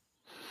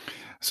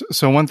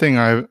 So one thing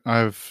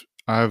I've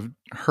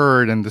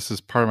heard, and this is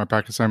part of my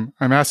practice, I'm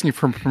asking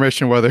for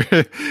permission whether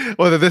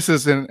this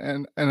is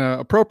an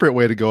appropriate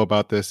way to go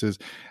about this. Is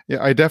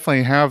I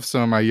definitely have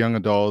some of my young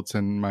adults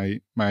and my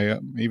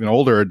even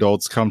older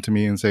adults come to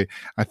me and say,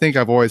 I think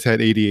I've always had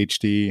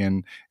ADHD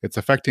and it's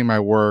affecting my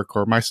work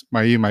or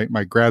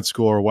my grad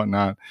school or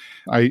whatnot.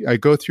 I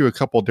go through a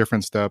couple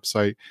different steps.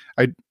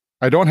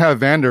 I don't have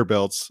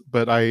Vanderbilt's,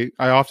 but I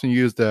often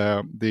use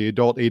the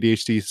adult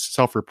ADHD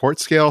self-report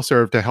scale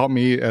sort of to help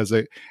me as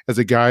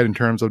a guide in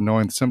terms of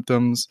knowing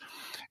symptoms.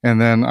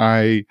 And then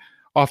I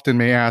often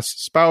may ask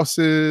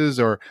spouses,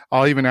 or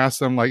I'll even ask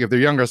them, like, if they're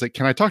younger, I was like,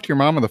 can I talk to your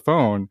mom on the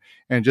phone?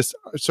 And just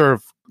sort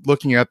of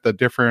looking at the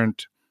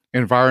different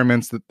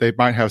environments that they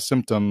might have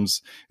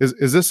symptoms.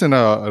 Is this an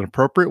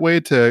appropriate way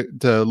to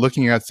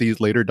looking at these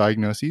later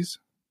diagnoses?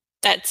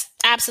 That's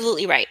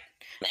absolutely right.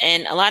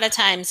 And a lot of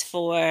times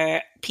for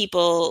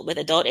people with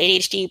adult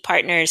ADHD,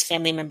 partners,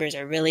 family members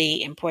are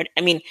really important.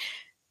 I mean,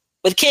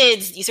 with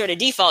kids, you sort of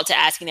default to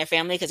asking their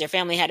family because their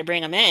family had to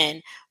bring them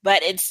in.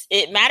 But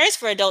it matters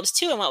for adults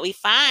too. And what we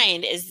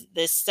find is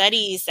the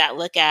studies that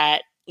look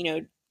at,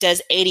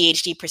 does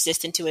ADHD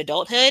persist into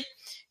adulthood?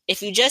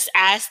 If you just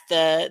ask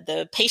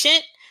the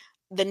patient,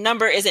 the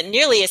number isn't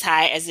nearly as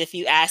high as if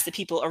you ask the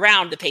people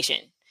around the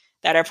patient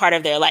that are part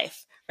of their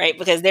life. Right?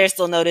 Because they're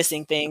still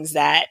noticing things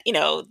that,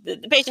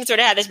 the patients sort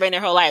of had this brain their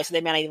whole life, so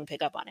they may not even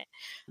pick up on it.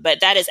 But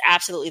that is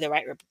absolutely the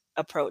right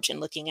approach in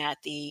looking at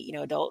the,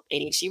 adult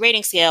ADHD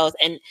rating scales.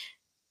 And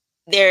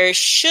there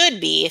should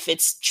be, if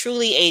it's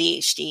truly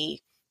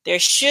ADHD, there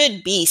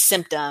should be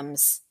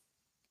symptoms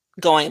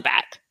going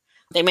back.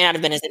 They may not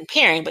have been as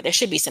impairing, but there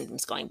should be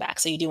symptoms going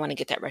back. So you do want to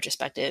get that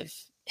retrospective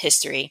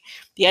history.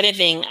 The other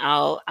thing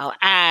I'll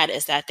add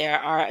is that there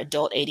are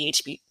adult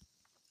ADHD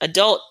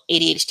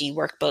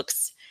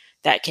workbooks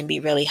that can be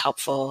really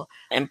helpful.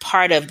 And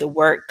part of the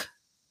work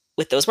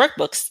with those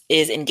workbooks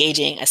is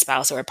engaging a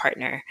spouse or a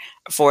partner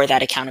for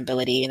that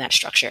accountability and that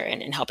structure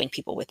and helping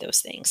people with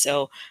those things.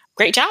 So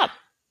great job.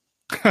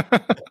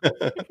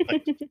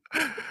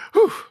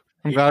 Whew,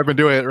 I'm glad I've been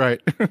doing it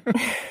right.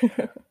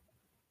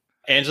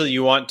 Angela,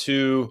 you want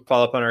to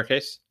follow up on our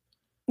case?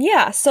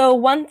 Yeah, so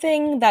one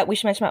thing that we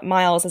should mention about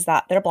Miles is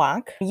that they're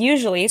Black.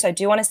 Usually, so I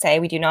do want to say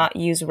we do not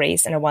use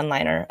race in a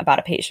one-liner about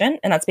a patient,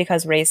 and that's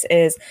because race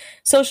is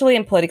socially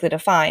and politically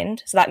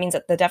defined. So that means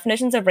that the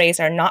definitions of race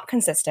are not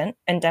consistent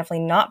and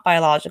definitely not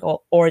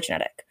biological or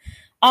genetic.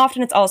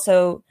 Often it's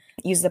also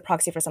used as a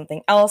proxy for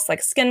something else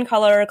like skin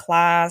color,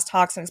 class,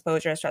 toxin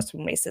exposure, stress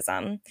from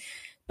racism.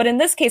 But in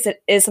this case,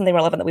 it is something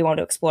relevant that we want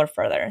to explore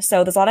further.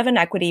 So there's a lot of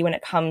inequity when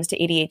it comes to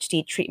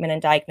ADHD treatment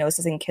and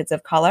diagnosis in kids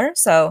of color.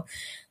 So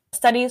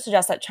Studies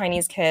suggest that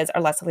Chinese kids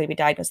are less likely to be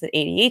diagnosed with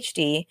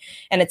ADHD,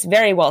 and it's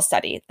very well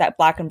studied that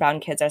Black and brown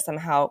kids are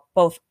somehow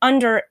both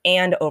under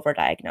and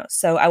overdiagnosed.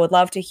 So I would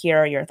love to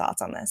hear your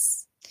thoughts on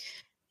this.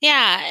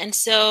 Yeah. And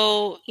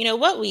so,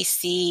 what we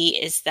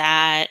see is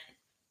that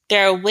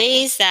there are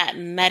ways that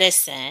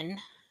medicine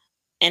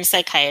and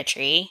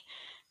psychiatry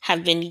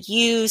have been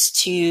used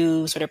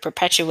to sort of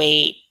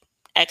perpetuate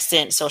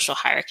extant social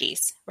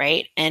hierarchies,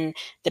 right? And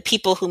the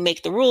people who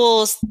make the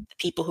rules, the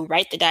people who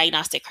write the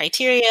diagnostic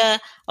criteria,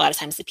 a lot of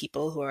times the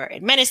people who are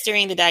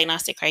administering the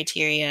diagnostic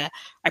criteria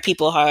are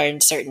people who are in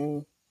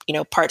certain,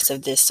 parts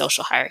of this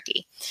social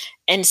hierarchy.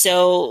 And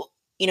so,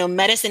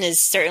 medicine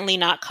is certainly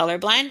not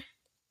colorblind,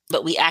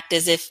 but we act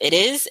as if it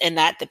is, and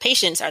that the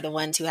patients are the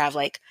ones who have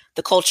like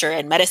the culture,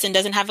 and medicine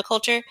doesn't have a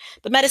culture,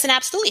 but medicine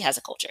absolutely has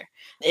a culture.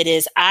 It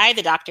is I,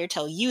 the doctor,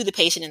 tell you, the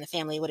patient and the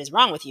family, what is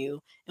wrong with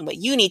you and what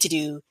you need to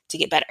do to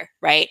get better,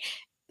 right?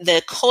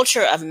 The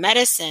culture of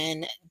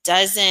medicine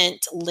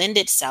doesn't lend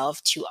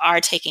itself to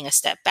our taking a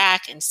step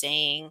back and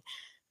saying,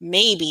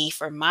 maybe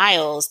for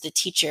Miles, the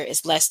teacher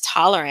is less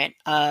tolerant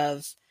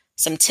of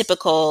some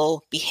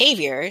typical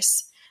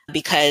behaviors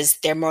because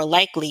they're more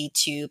likely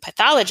to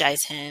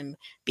pathologize him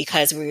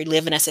because we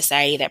live in a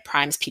society that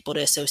primes people to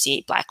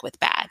associate Black with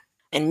bad.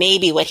 And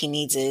maybe what he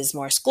needs is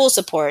more school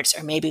supports,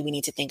 or maybe we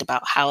need to think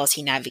about how else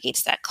he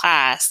navigates that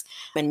class.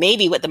 And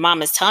maybe what the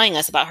mom is telling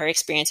us about her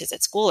experiences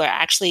at school are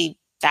actually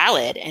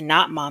valid and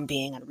not mom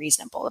being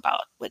unreasonable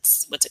about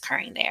what's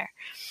occurring there.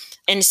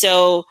 And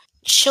so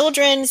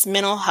children's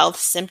mental health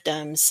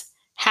symptoms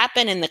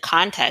happen in the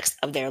context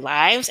of their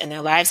lives, and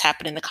their lives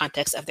happen in the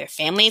context of their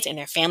families, and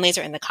their families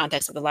are in the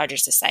context of the larger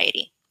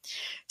society.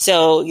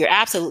 So you're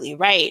absolutely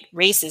right.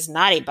 Race is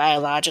not a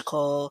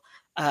biological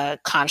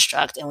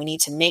construct, and we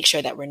need to make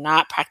sure that we're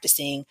not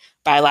practicing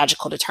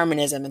biological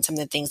determinism and some of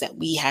the things that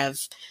we have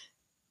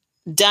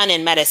done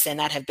in medicine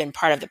that have been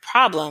part of the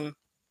problem.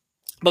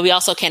 But we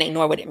also can't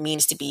ignore what it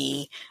means to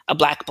be a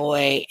Black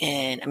boy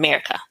in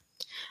America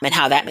and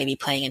how that may be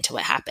playing into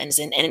what happens.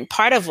 And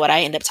part of what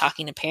I end up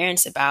talking to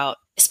parents about,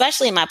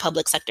 especially in my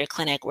public sector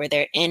clinic, where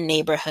they're in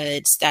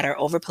neighborhoods that are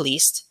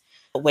over-policed,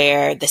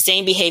 where the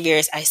same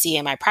behaviors I see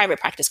in my private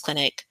practice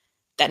clinic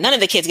that none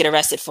of the kids get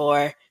arrested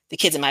for, the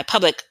kids in my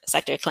public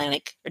sector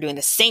clinic are doing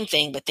the same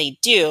thing, but they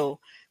do.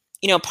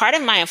 Part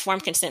of my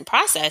informed consent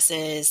process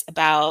is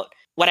about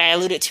what I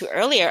alluded to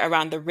earlier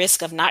around the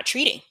risk of not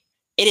treating.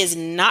 It is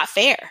not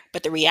fair,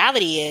 but the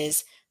reality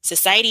is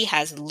society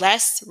has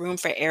less room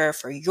for error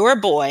for your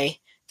boy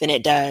than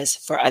it does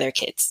for other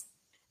kids.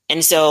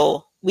 And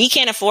so we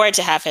can't afford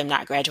to have him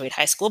not graduate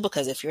high school,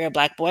 because if you're a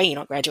Black boy, you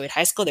don't graduate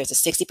high school, there's a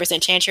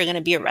 60% chance you're going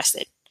to be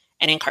arrested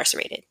and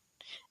incarcerated.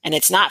 And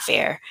it's not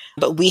fair,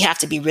 but we have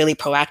to be really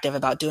proactive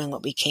about doing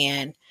what we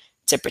can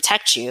to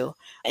protect you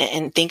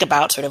and think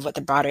about sort of what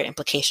the broader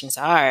implications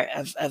are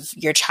of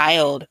your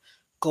child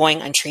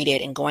going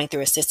untreated and going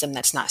through a system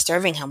that's not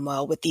serving him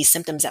well with these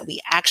symptoms that we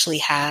actually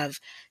have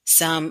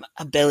some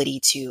ability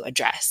to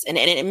address. And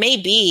it may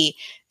be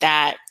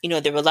that,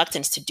 the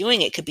reluctance to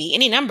doing it could be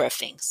any number of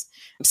things.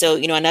 So,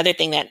 another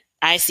thing that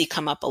I see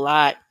come up a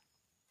lot,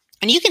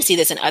 and you can see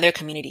this in other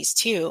communities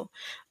too,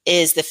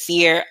 is the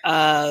fear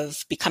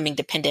of becoming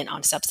dependent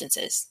on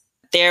substances.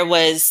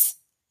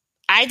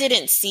 I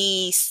didn't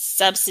see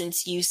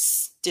substance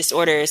use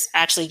disorders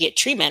actually get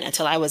treatment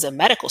until I was a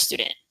medical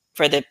student.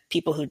 For the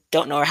people who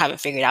don't know or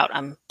haven't figured out,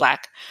 I'm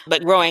Black.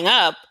 But growing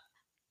up,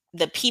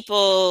 the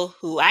people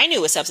who I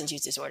knew with substance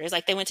use disorders,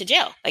 like, they went to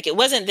jail. Like, it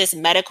wasn't this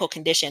medical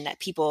condition that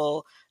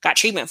people got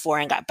treatment for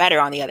and got better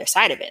on the other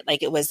side of it.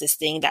 Like, it was this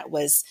thing that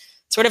was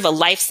sort of a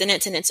life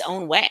sentence in its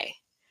own way,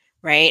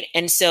 right?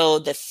 And so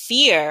the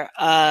fear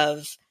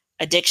of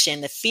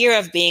addiction, the fear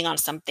of being on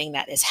something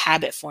that is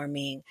habit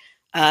forming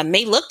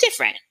may look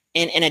different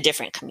in a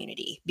different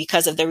community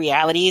because of the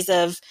realities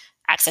of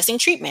accessing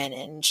treatment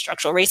and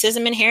structural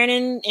racism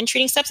inherent in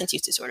treating substance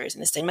use disorders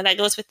and the stigma that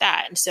goes with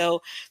that. And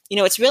so,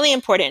 it's really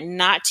important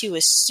not to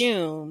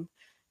assume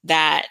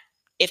that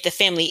if the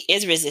family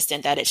is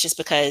resistant, that it's just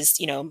because,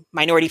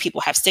 minority people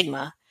have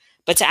stigma,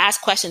 but to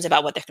ask questions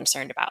about what they're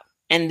concerned about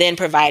and then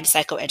provide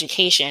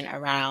psychoeducation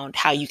around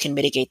how you can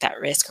mitigate that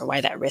risk or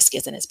why that risk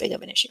isn't as big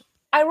of an issue.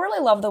 I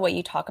really love the way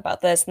you talk about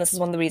this. And this is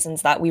one of the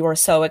reasons that we were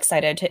so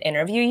excited to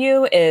interview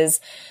you is,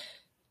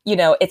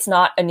 it's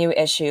not a new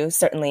issue,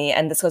 certainly.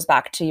 And this goes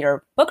back to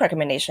your book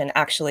recommendation,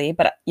 actually.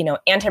 But,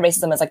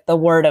 anti-racism is like the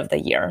word of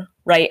the year,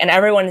 right? And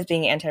everyone is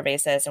being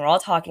anti-racist. And we're all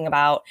talking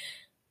about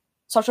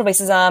structural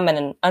racism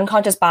and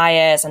unconscious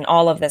bias and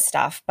all of this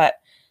stuff. But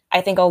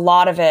I think a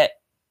lot of it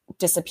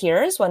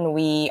disappears when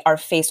we are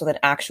faced with an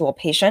actual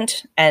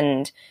patient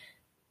and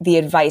the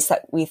advice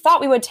that we thought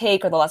we would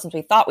take or the lessons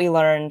we thought we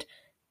learned,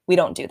 we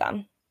don't do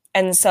them.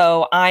 And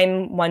so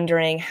I'm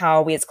wondering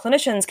how we as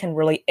clinicians can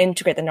really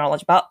integrate the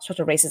knowledge about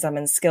structural racism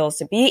and skills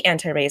to be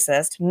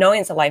anti-racist,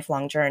 knowing it's a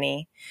lifelong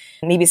journey,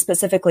 maybe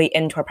specifically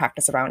into our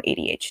practice around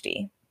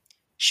ADHD.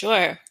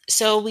 Sure.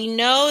 So we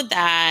know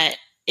that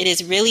it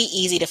is really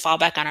easy to fall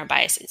back on our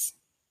biases.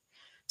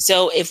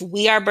 So if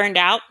we are burned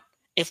out,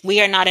 if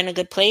we are not in a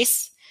good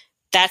place,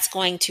 that's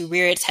going to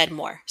rear its head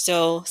more.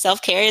 So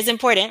self-care is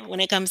important when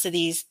it comes to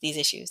these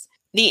issues.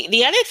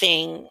 The other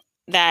thing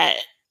that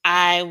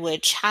I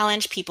would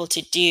challenge people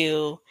to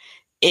do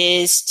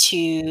is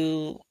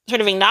to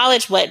sort of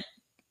acknowledge what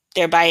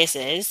their bias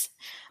is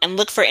and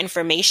look for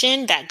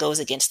information that goes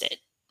against it,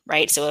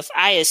 right? So if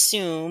I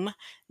assume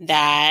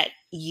that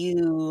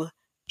you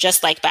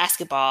just like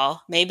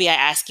basketball, maybe I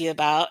ask you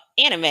about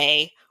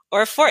anime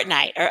or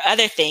Fortnite or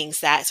other things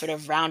that sort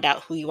of round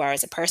out who you are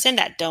as a person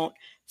that don't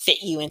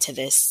fit you into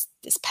this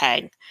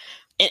peg.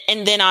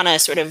 And then on a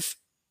sort of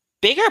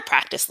bigger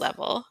practice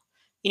level,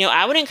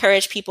 I would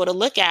encourage people to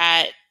look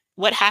at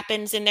what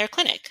happens in their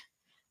clinic.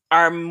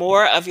 Are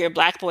more of your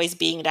Black boys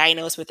being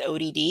diagnosed with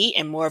ODD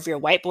and more of your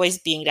white boys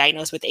being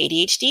diagnosed with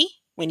ADHD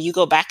when you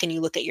go back and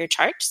you look at your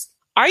charts?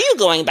 Are you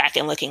going back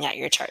and looking at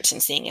your charts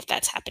and seeing if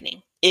that's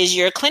happening? Is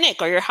your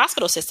clinic or your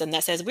hospital system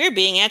that says we're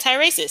being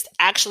anti-racist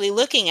actually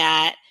looking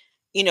at,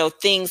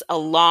 things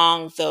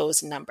along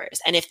those numbers?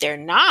 And if they're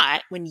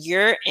not, when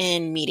you're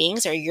in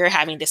meetings or you're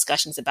having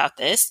discussions about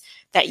this,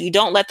 that you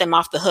don't let them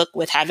off the hook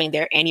with having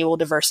their annual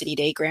diversity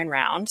day grand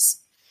rounds,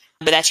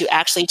 but that you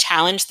actually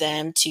challenge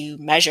them to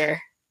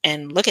measure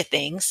and look at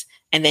things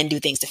and then do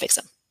things to fix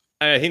them.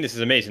 I think this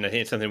is amazing. I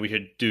think it's something we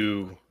should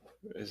do.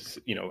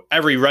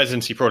 Every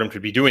residency program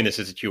should be doing this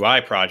as a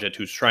QI project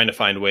who's trying to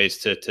find ways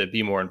to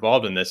be more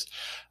involved in this.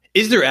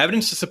 Is there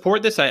evidence to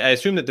support this? I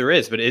assume that there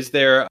is, but is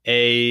there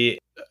a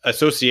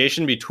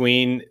association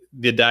between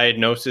the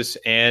diagnosis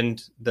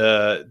and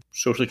the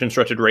socially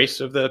constructed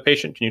race of the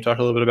patient? Can you talk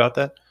a little bit about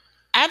that?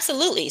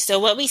 Absolutely. So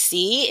what we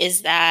see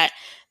is that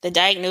the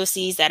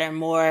diagnoses that are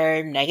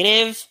more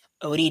negative,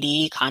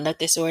 ODD, conduct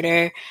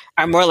disorder,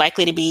 are more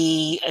likely to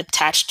be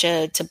attached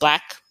to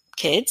Black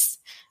kids.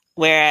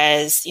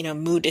 Whereas,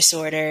 mood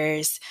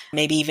disorders,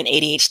 maybe even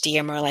ADHD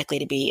are more likely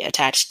to be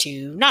attached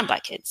to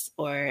non-Black kids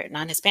or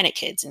non-Hispanic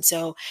kids. And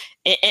so,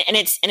 and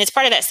it's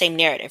part of that same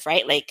narrative,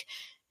 right? Like,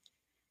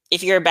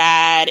 if you're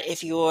bad,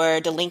 if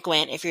you're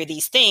delinquent, if you're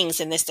these things,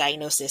 then this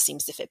diagnosis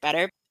seems to fit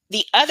better.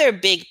 The other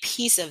big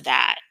piece of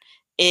that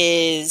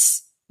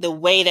is the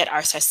way that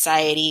our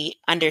society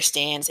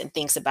understands and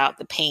thinks about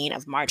the pain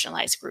of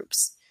marginalized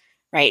groups,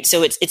 right?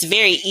 So it's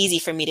very easy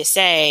for me to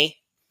say,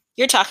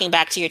 you're talking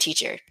back to your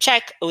teacher,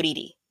 check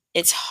ODD.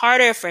 It's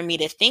harder for me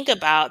to think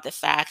about the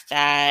fact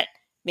that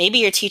maybe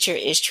your teacher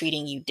is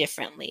treating you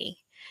differently.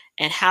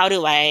 And how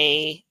do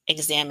I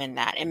examine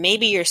that? And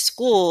maybe your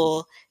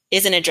school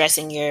isn't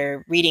addressing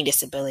your reading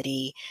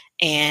disability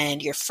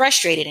and you're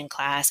frustrated in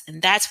class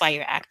and that's why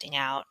you're acting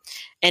out.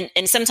 And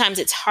sometimes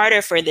it's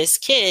harder for this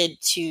kid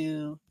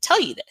to tell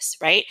you this,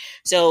 right?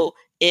 So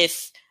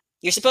if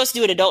you're supposed to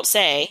do what adults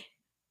say,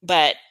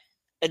 but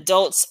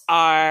adults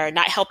are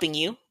not helping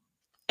you,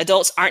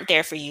 adults aren't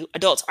there for you,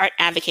 adults aren't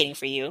advocating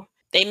for you,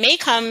 they may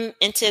come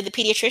into the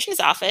pediatrician's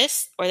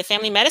office or the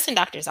family medicine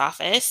doctor's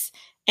office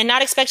and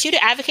not expect you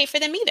to advocate for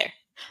them either,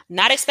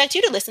 not expect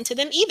you to listen to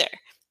them either.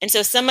 And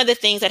so some of the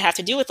things that have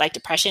to do with like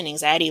depression,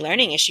 anxiety,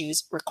 learning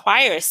issues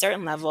require a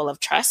certain level of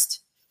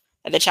trust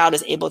that the child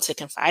is able to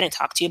confide and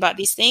talk to you about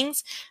these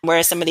things,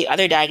 whereas some of the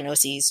other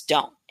diagnoses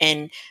don't.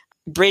 And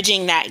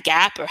bridging that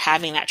gap or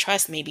having that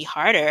trust may be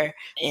harder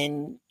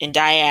in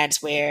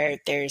dyads where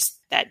there's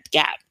that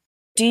gap.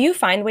 Do you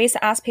find ways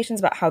to ask patients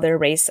about how their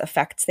race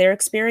affects their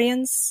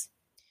experience?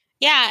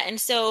 Yeah. And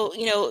so,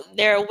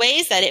 there are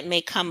ways that it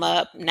may come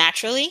up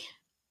naturally.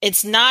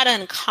 It's not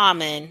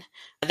uncommon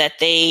that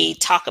they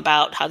talk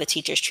about how the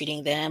teacher's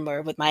treating them,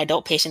 or with my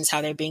adult patients,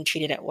 how they're being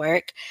treated at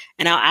work.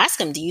 And I'll ask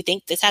them, do you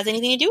think this has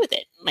anything to do with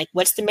it? Like,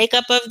 what's the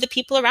makeup of the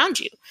people around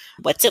you?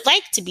 What's it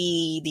like to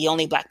be the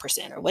only Black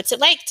person? Or what's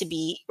it like to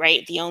be,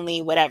 right, the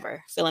only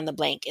whatever, fill in the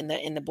blank in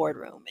the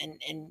boardroom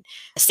and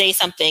say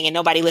something and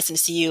nobody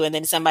listens to you. And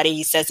then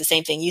somebody says the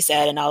same thing you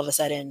said. And all of a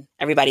sudden,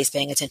 everybody's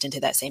paying attention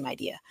to that same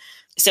idea.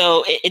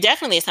 So it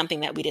definitely is something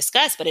that we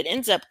discuss, but it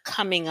ends up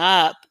coming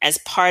up as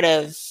part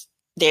of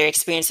their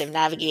experience of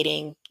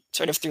navigating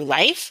sort of through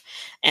life.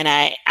 And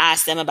I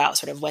ask them about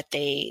sort of what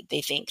they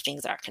think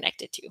things are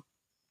connected to.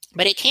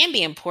 But it can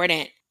be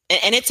important,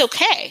 and it's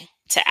okay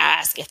to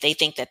ask if they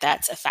think that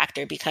that's a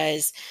factor,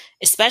 because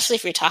especially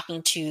if you're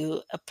talking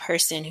to a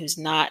person who's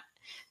not,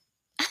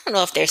 I don't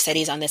know if there's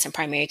studies on this in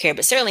primary care,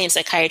 but certainly in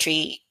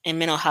psychiatry and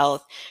mental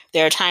health,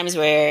 there are times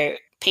where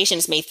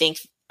patients may think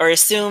or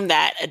assume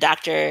that a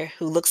doctor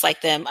who looks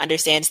like them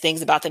understands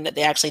things about them that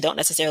they actually don't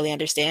necessarily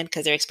understand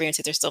because their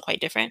experiences are still quite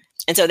different.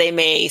 And so they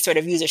may sort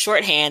of use a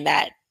shorthand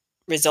that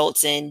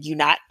results in you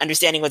not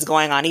understanding what's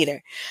going on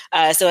either.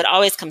 So it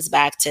always comes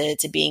back to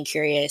being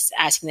curious,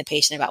 asking the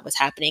patient about what's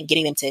happening,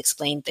 getting them to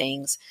explain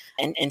things,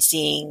 and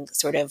seeing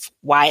sort of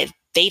why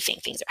they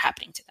think things are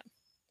happening to them.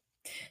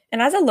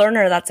 And as a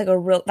learner, that's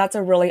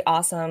a really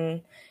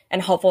awesome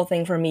and helpful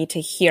thing for me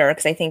to hear,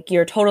 because I think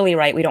you're totally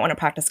right. We don't want to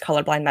practice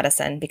colorblind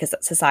medicine because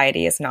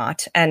society is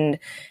not. And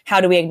how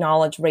do we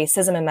acknowledge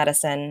racism in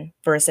medicine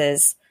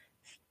versus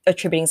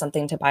attributing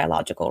something to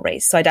biological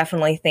race? So I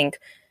definitely think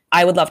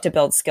I would love to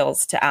build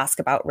skills to ask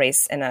about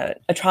race in a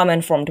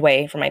trauma-informed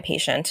way for my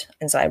patient.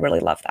 And so I really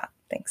love that.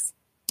 Thanks.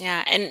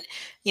 Yeah. And,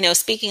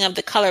 speaking of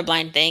the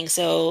colorblind thing,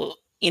 so,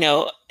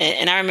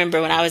 and I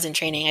remember when I was in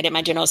training, I did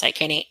my general psych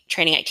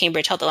training at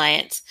Cambridge Health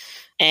Alliance.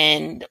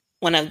 And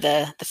one of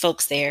the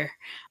folks there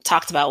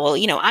talked about, well,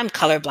 I'm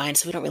colorblind,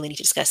 so we don't really need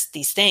to discuss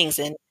these things.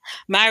 And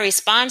my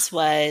response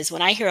was,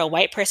 when I hear a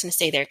white person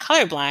say they're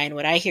colorblind,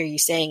 what I hear you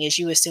saying is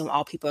you assume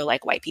all people are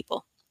like white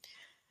people.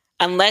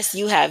 Unless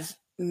you have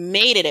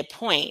made it a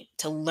point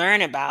to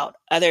learn about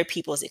other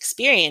people's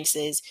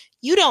experiences,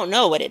 you don't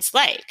know what it's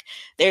like.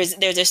 There's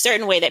a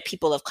certain way that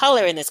people of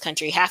color in this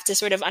country have to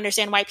sort of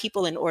understand white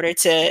people in order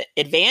to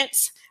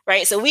advance,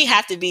 right? So we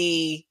have to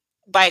be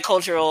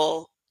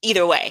bicultural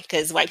either way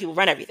because white people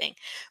run everything.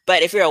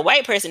 But if you're a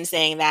white person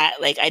saying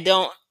that, like, I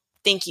don't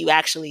think you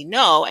actually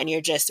know, and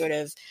you're just sort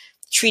of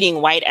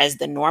treating white as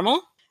the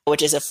normal,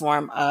 which is a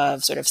form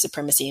of sort of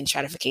supremacy and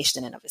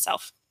stratification in and of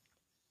itself.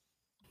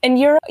 And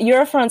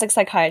you're a forensic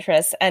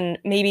psychiatrist, and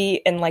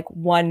maybe in like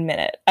 1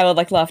 minute, I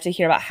would love to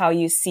hear about how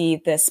you see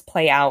this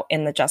play out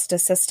in the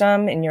justice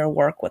system in your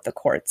work with the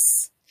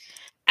courts.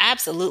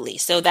 Absolutely.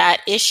 So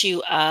that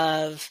issue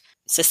of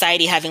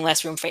society having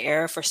less room for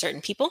error for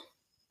certain people,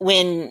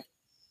 when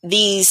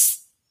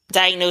these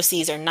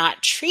diagnoses are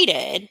not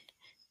treated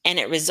and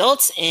it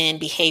results in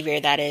behavior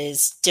that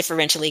is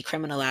differentially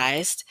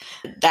criminalized,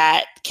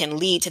 that can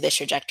lead to this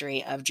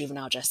trajectory of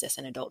juvenile justice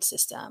and adult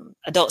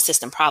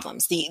system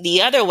problems.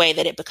 The other way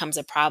that it becomes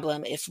a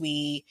problem, if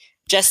we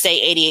just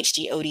say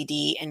ADHD,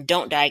 ODD, and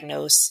don't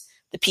diagnose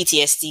the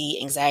PTSD,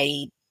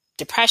 anxiety,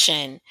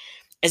 depression,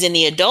 is in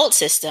the adult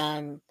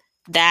system,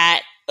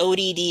 that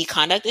ODD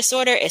conduct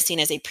disorder is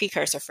seen as a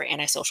precursor for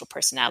antisocial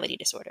personality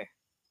disorder.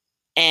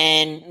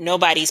 And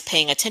nobody's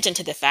paying attention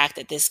to the fact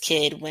that this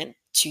kid went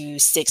to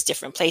 6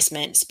 different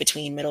placements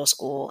between middle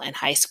school and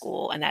high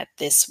school, and that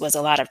this was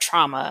a lot of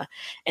trauma.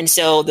 And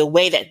so the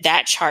way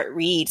that chart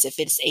reads, if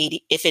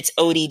it's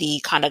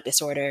ODD conduct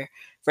disorder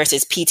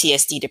versus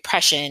PTSD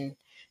depression,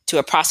 to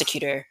a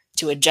prosecutor,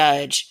 to a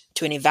judge,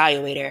 to an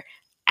evaluator,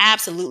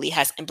 absolutely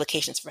has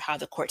implications for how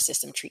the court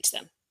system treats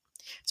them.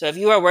 So if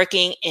you are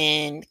working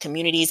in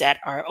communities that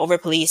are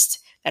over-policed,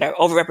 that are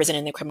overrepresented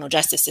in the criminal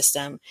justice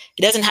system,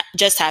 it doesn't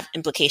just have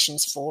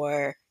implications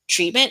for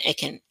treatment. It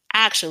can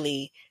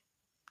actually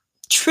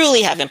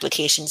truly have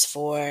implications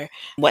for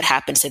what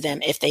happens to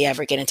them if they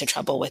ever get into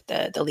trouble with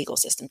the legal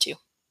system too.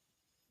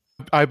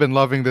 I've been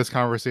loving this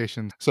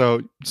conversation.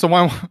 So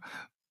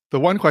the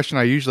one question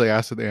I usually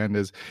ask at the end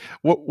is,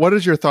 what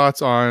is your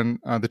thoughts on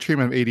the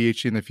treatment of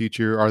ADHD in the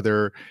future? Are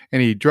there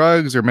any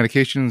drugs or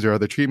medications or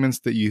other treatments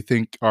that you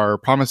think are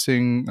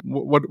promising?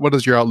 What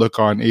is your outlook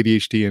on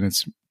ADHD and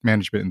its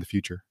management in the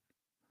future?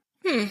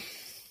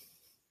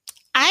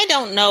 I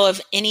don't know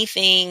of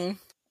anything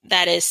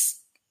that is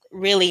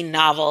really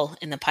novel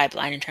in the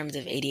pipeline in terms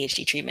of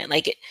ADHD treatment.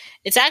 Like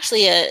it's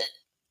actually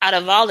out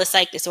of all the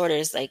psych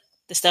disorders, like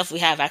the stuff we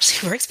have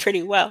actually works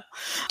pretty well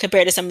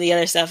compared to some of the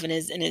other stuff and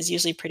is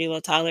usually pretty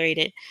well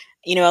tolerated.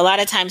 A lot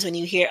of times when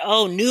you hear,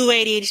 new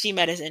ADHD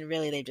medicine,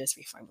 really they've just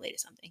reformulated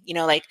something.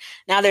 Like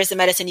now there's the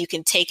medicine you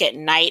can take at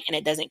night and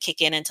it doesn't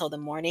kick in until the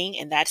morning.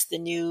 And that's the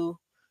new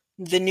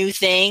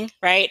thing,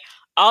 right?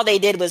 All they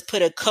did was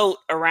put a coat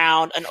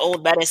around an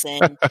old medicine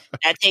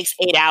that takes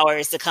 8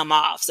 hours to come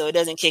off. So it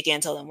doesn't kick in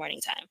until the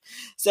morning time.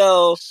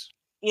 So,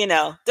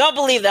 don't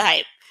believe the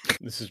hype.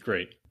 This is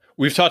great.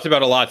 We've talked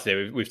about a lot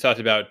today. We've talked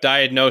about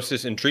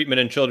diagnosis and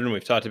treatment in children.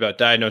 We've talked about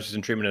diagnosis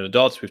and treatment in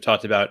adults. We've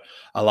talked about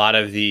a lot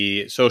of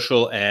the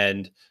social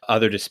and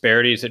other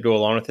disparities that go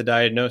along with the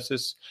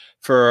diagnosis.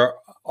 For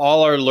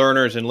all our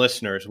learners and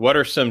listeners, what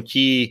are some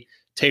key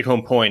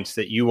take-home points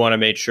that you want to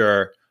make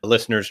sure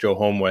listeners go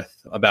home with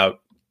about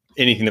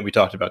anything that we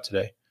talked about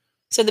today?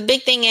 So the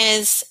big thing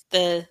is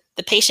the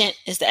patient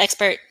is the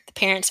expert. The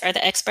parents are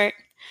the expert.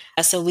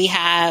 So we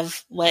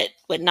have what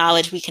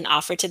knowledge we can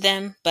offer to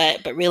them,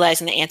 but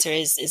realizing the answer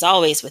is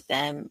always with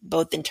them,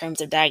 both in terms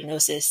of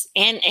diagnosis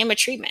and with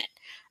treatment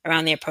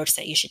around the approach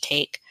that you should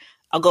take.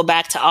 I'll go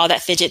back to all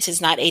that Fidgets is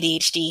not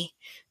ADHD.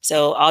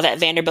 So all that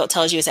Vanderbilt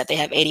tells you is that they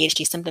have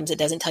ADHD symptoms. It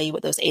doesn't tell you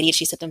what those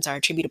ADHD symptoms are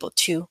attributable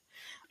to.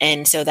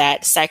 And so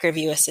that psych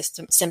review of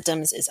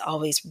symptoms is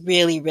always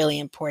really, really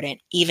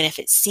important, even if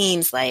it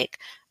seems like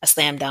a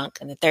slam dunk.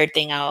 And the third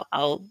thing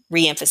I'll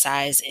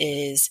reemphasize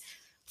is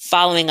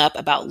following up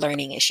about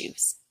learning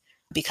issues,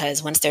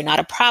 because once they're not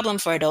a problem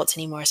for adults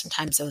anymore,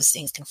 sometimes those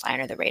things can fly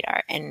under the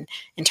radar. And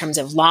in terms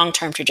of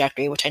long-term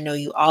trajectory, which I know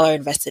you all are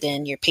invested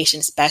in, your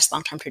patient's best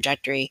long-term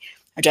trajectory,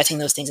 addressing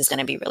those things is going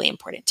to be really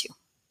important too.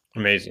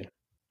 Amazing.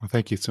 Well,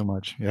 thank you so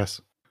much. Yes.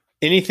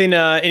 Anything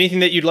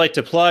that you'd like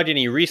to plug?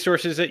 Any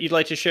resources that you'd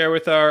like to share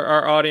with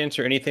our audience,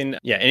 or anything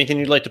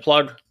you'd like to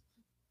plug?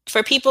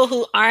 For people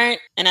who aren't,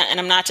 and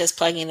I'm not just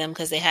plugging them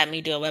because they had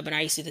me do a webinar,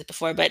 I used to do this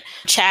before, but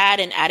Chad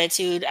and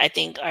Attitude, I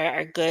think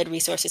are good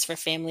resources for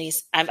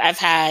families. I've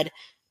had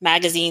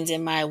magazines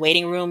in my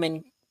waiting room,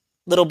 and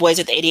little boys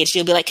with ADHD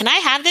will be like, can I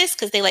have this?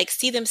 Because they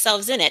see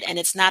themselves in it, and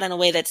it's not in a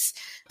way that's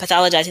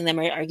pathologizing them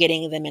or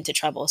getting them into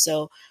trouble.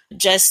 So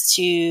just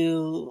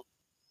to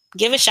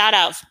give a shout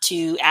out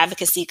to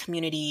advocacy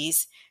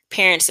communities,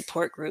 parent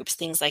support groups,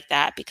 things like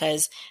that,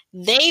 because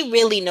they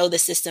really know the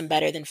system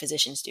better than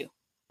physicians do.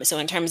 So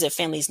in terms of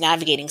families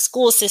navigating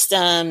school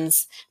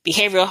systems,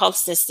 behavioral health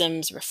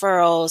systems,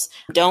 referrals,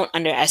 don't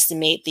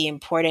underestimate the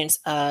importance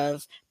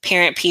of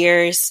parent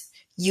peers,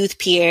 youth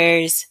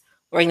peers,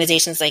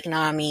 organizations like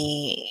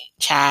NAMI,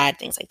 CHAD,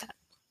 things like that.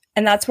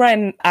 And that's where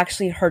I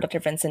actually heard Dr.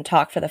 Vincent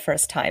talk for the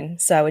first time.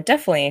 So I would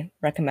definitely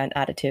recommend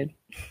Attitude.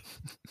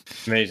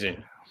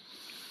 Amazing.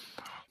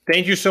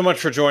 Thank you so much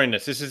for joining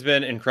us. This has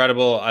been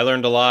incredible. I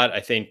learned a lot. I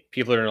think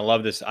people are going to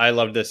love this. I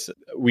love this.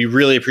 We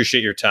really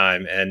appreciate your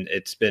time, and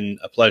it's been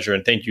a pleasure.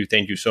 And thank you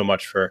so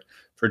much for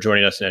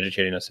joining us and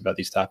educating us about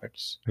these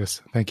topics. Yes,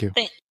 thank you.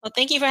 Well,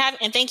 thank you for having,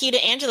 and thank you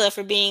to Angela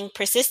for being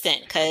persistent,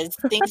 because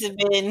things have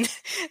been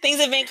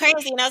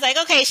crazy. And I was like,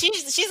 okay,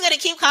 she's going to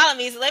keep calling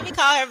me, so let me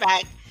call her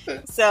back.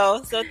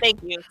 So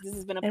thank you. This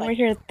has been a pleasure. And we're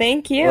here.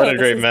 Thank you. What a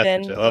great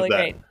message. I love that.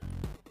 Great.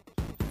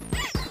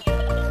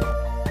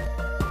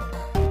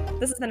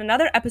 This has been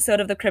another episode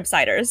of the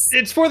Cribsiders.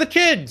 It's for the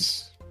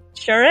kids.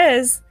 Sure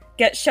is.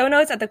 Get show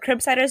notes at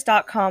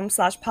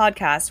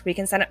thecribsiders.com/podcast, where you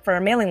can sign up for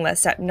our mailing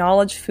list at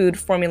Knowledge Food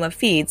Formula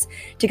Feeds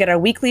to get our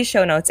weekly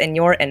show notes in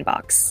your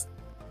inbox.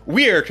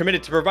 We are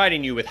committed to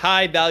providing you with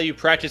high-value,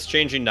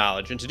 practice-changing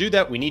knowledge, and to do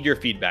that, we need your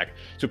feedback.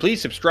 So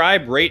please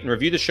subscribe, rate, and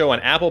review the show on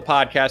Apple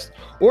Podcasts,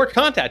 or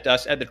contact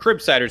us at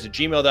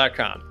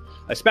thecribsiders@gmail.com.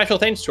 A special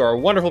thanks to our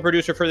wonderful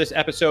producer for this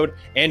episode,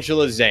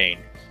 Angela Zane.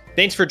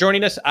 Thanks for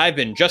joining us. I've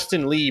been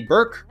Justin Lee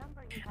Burke.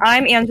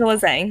 I'm Angela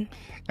Zhang.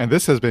 And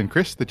this has been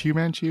Chris, the Two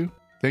Man Chew.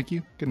 Thank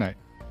you. Good night.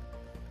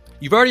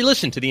 You've already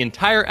listened to the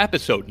entire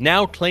episode.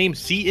 Now claim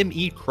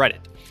CME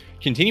credit.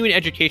 Continuing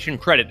education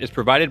credit is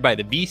provided by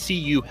the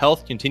VCU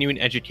Health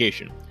Continuing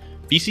Education.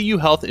 VCU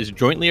Health is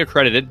jointly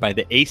accredited by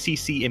the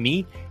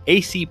ACCME,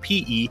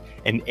 ACPE,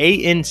 and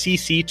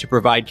ANCC to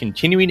provide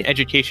continuing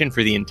education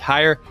for the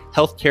entire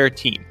healthcare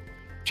team.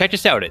 Check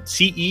us out at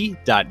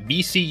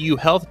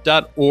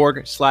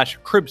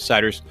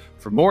ce.vcuhealth.org/Cribsiders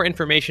for more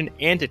information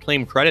and to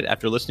claim credit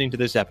after listening to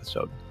this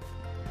episode.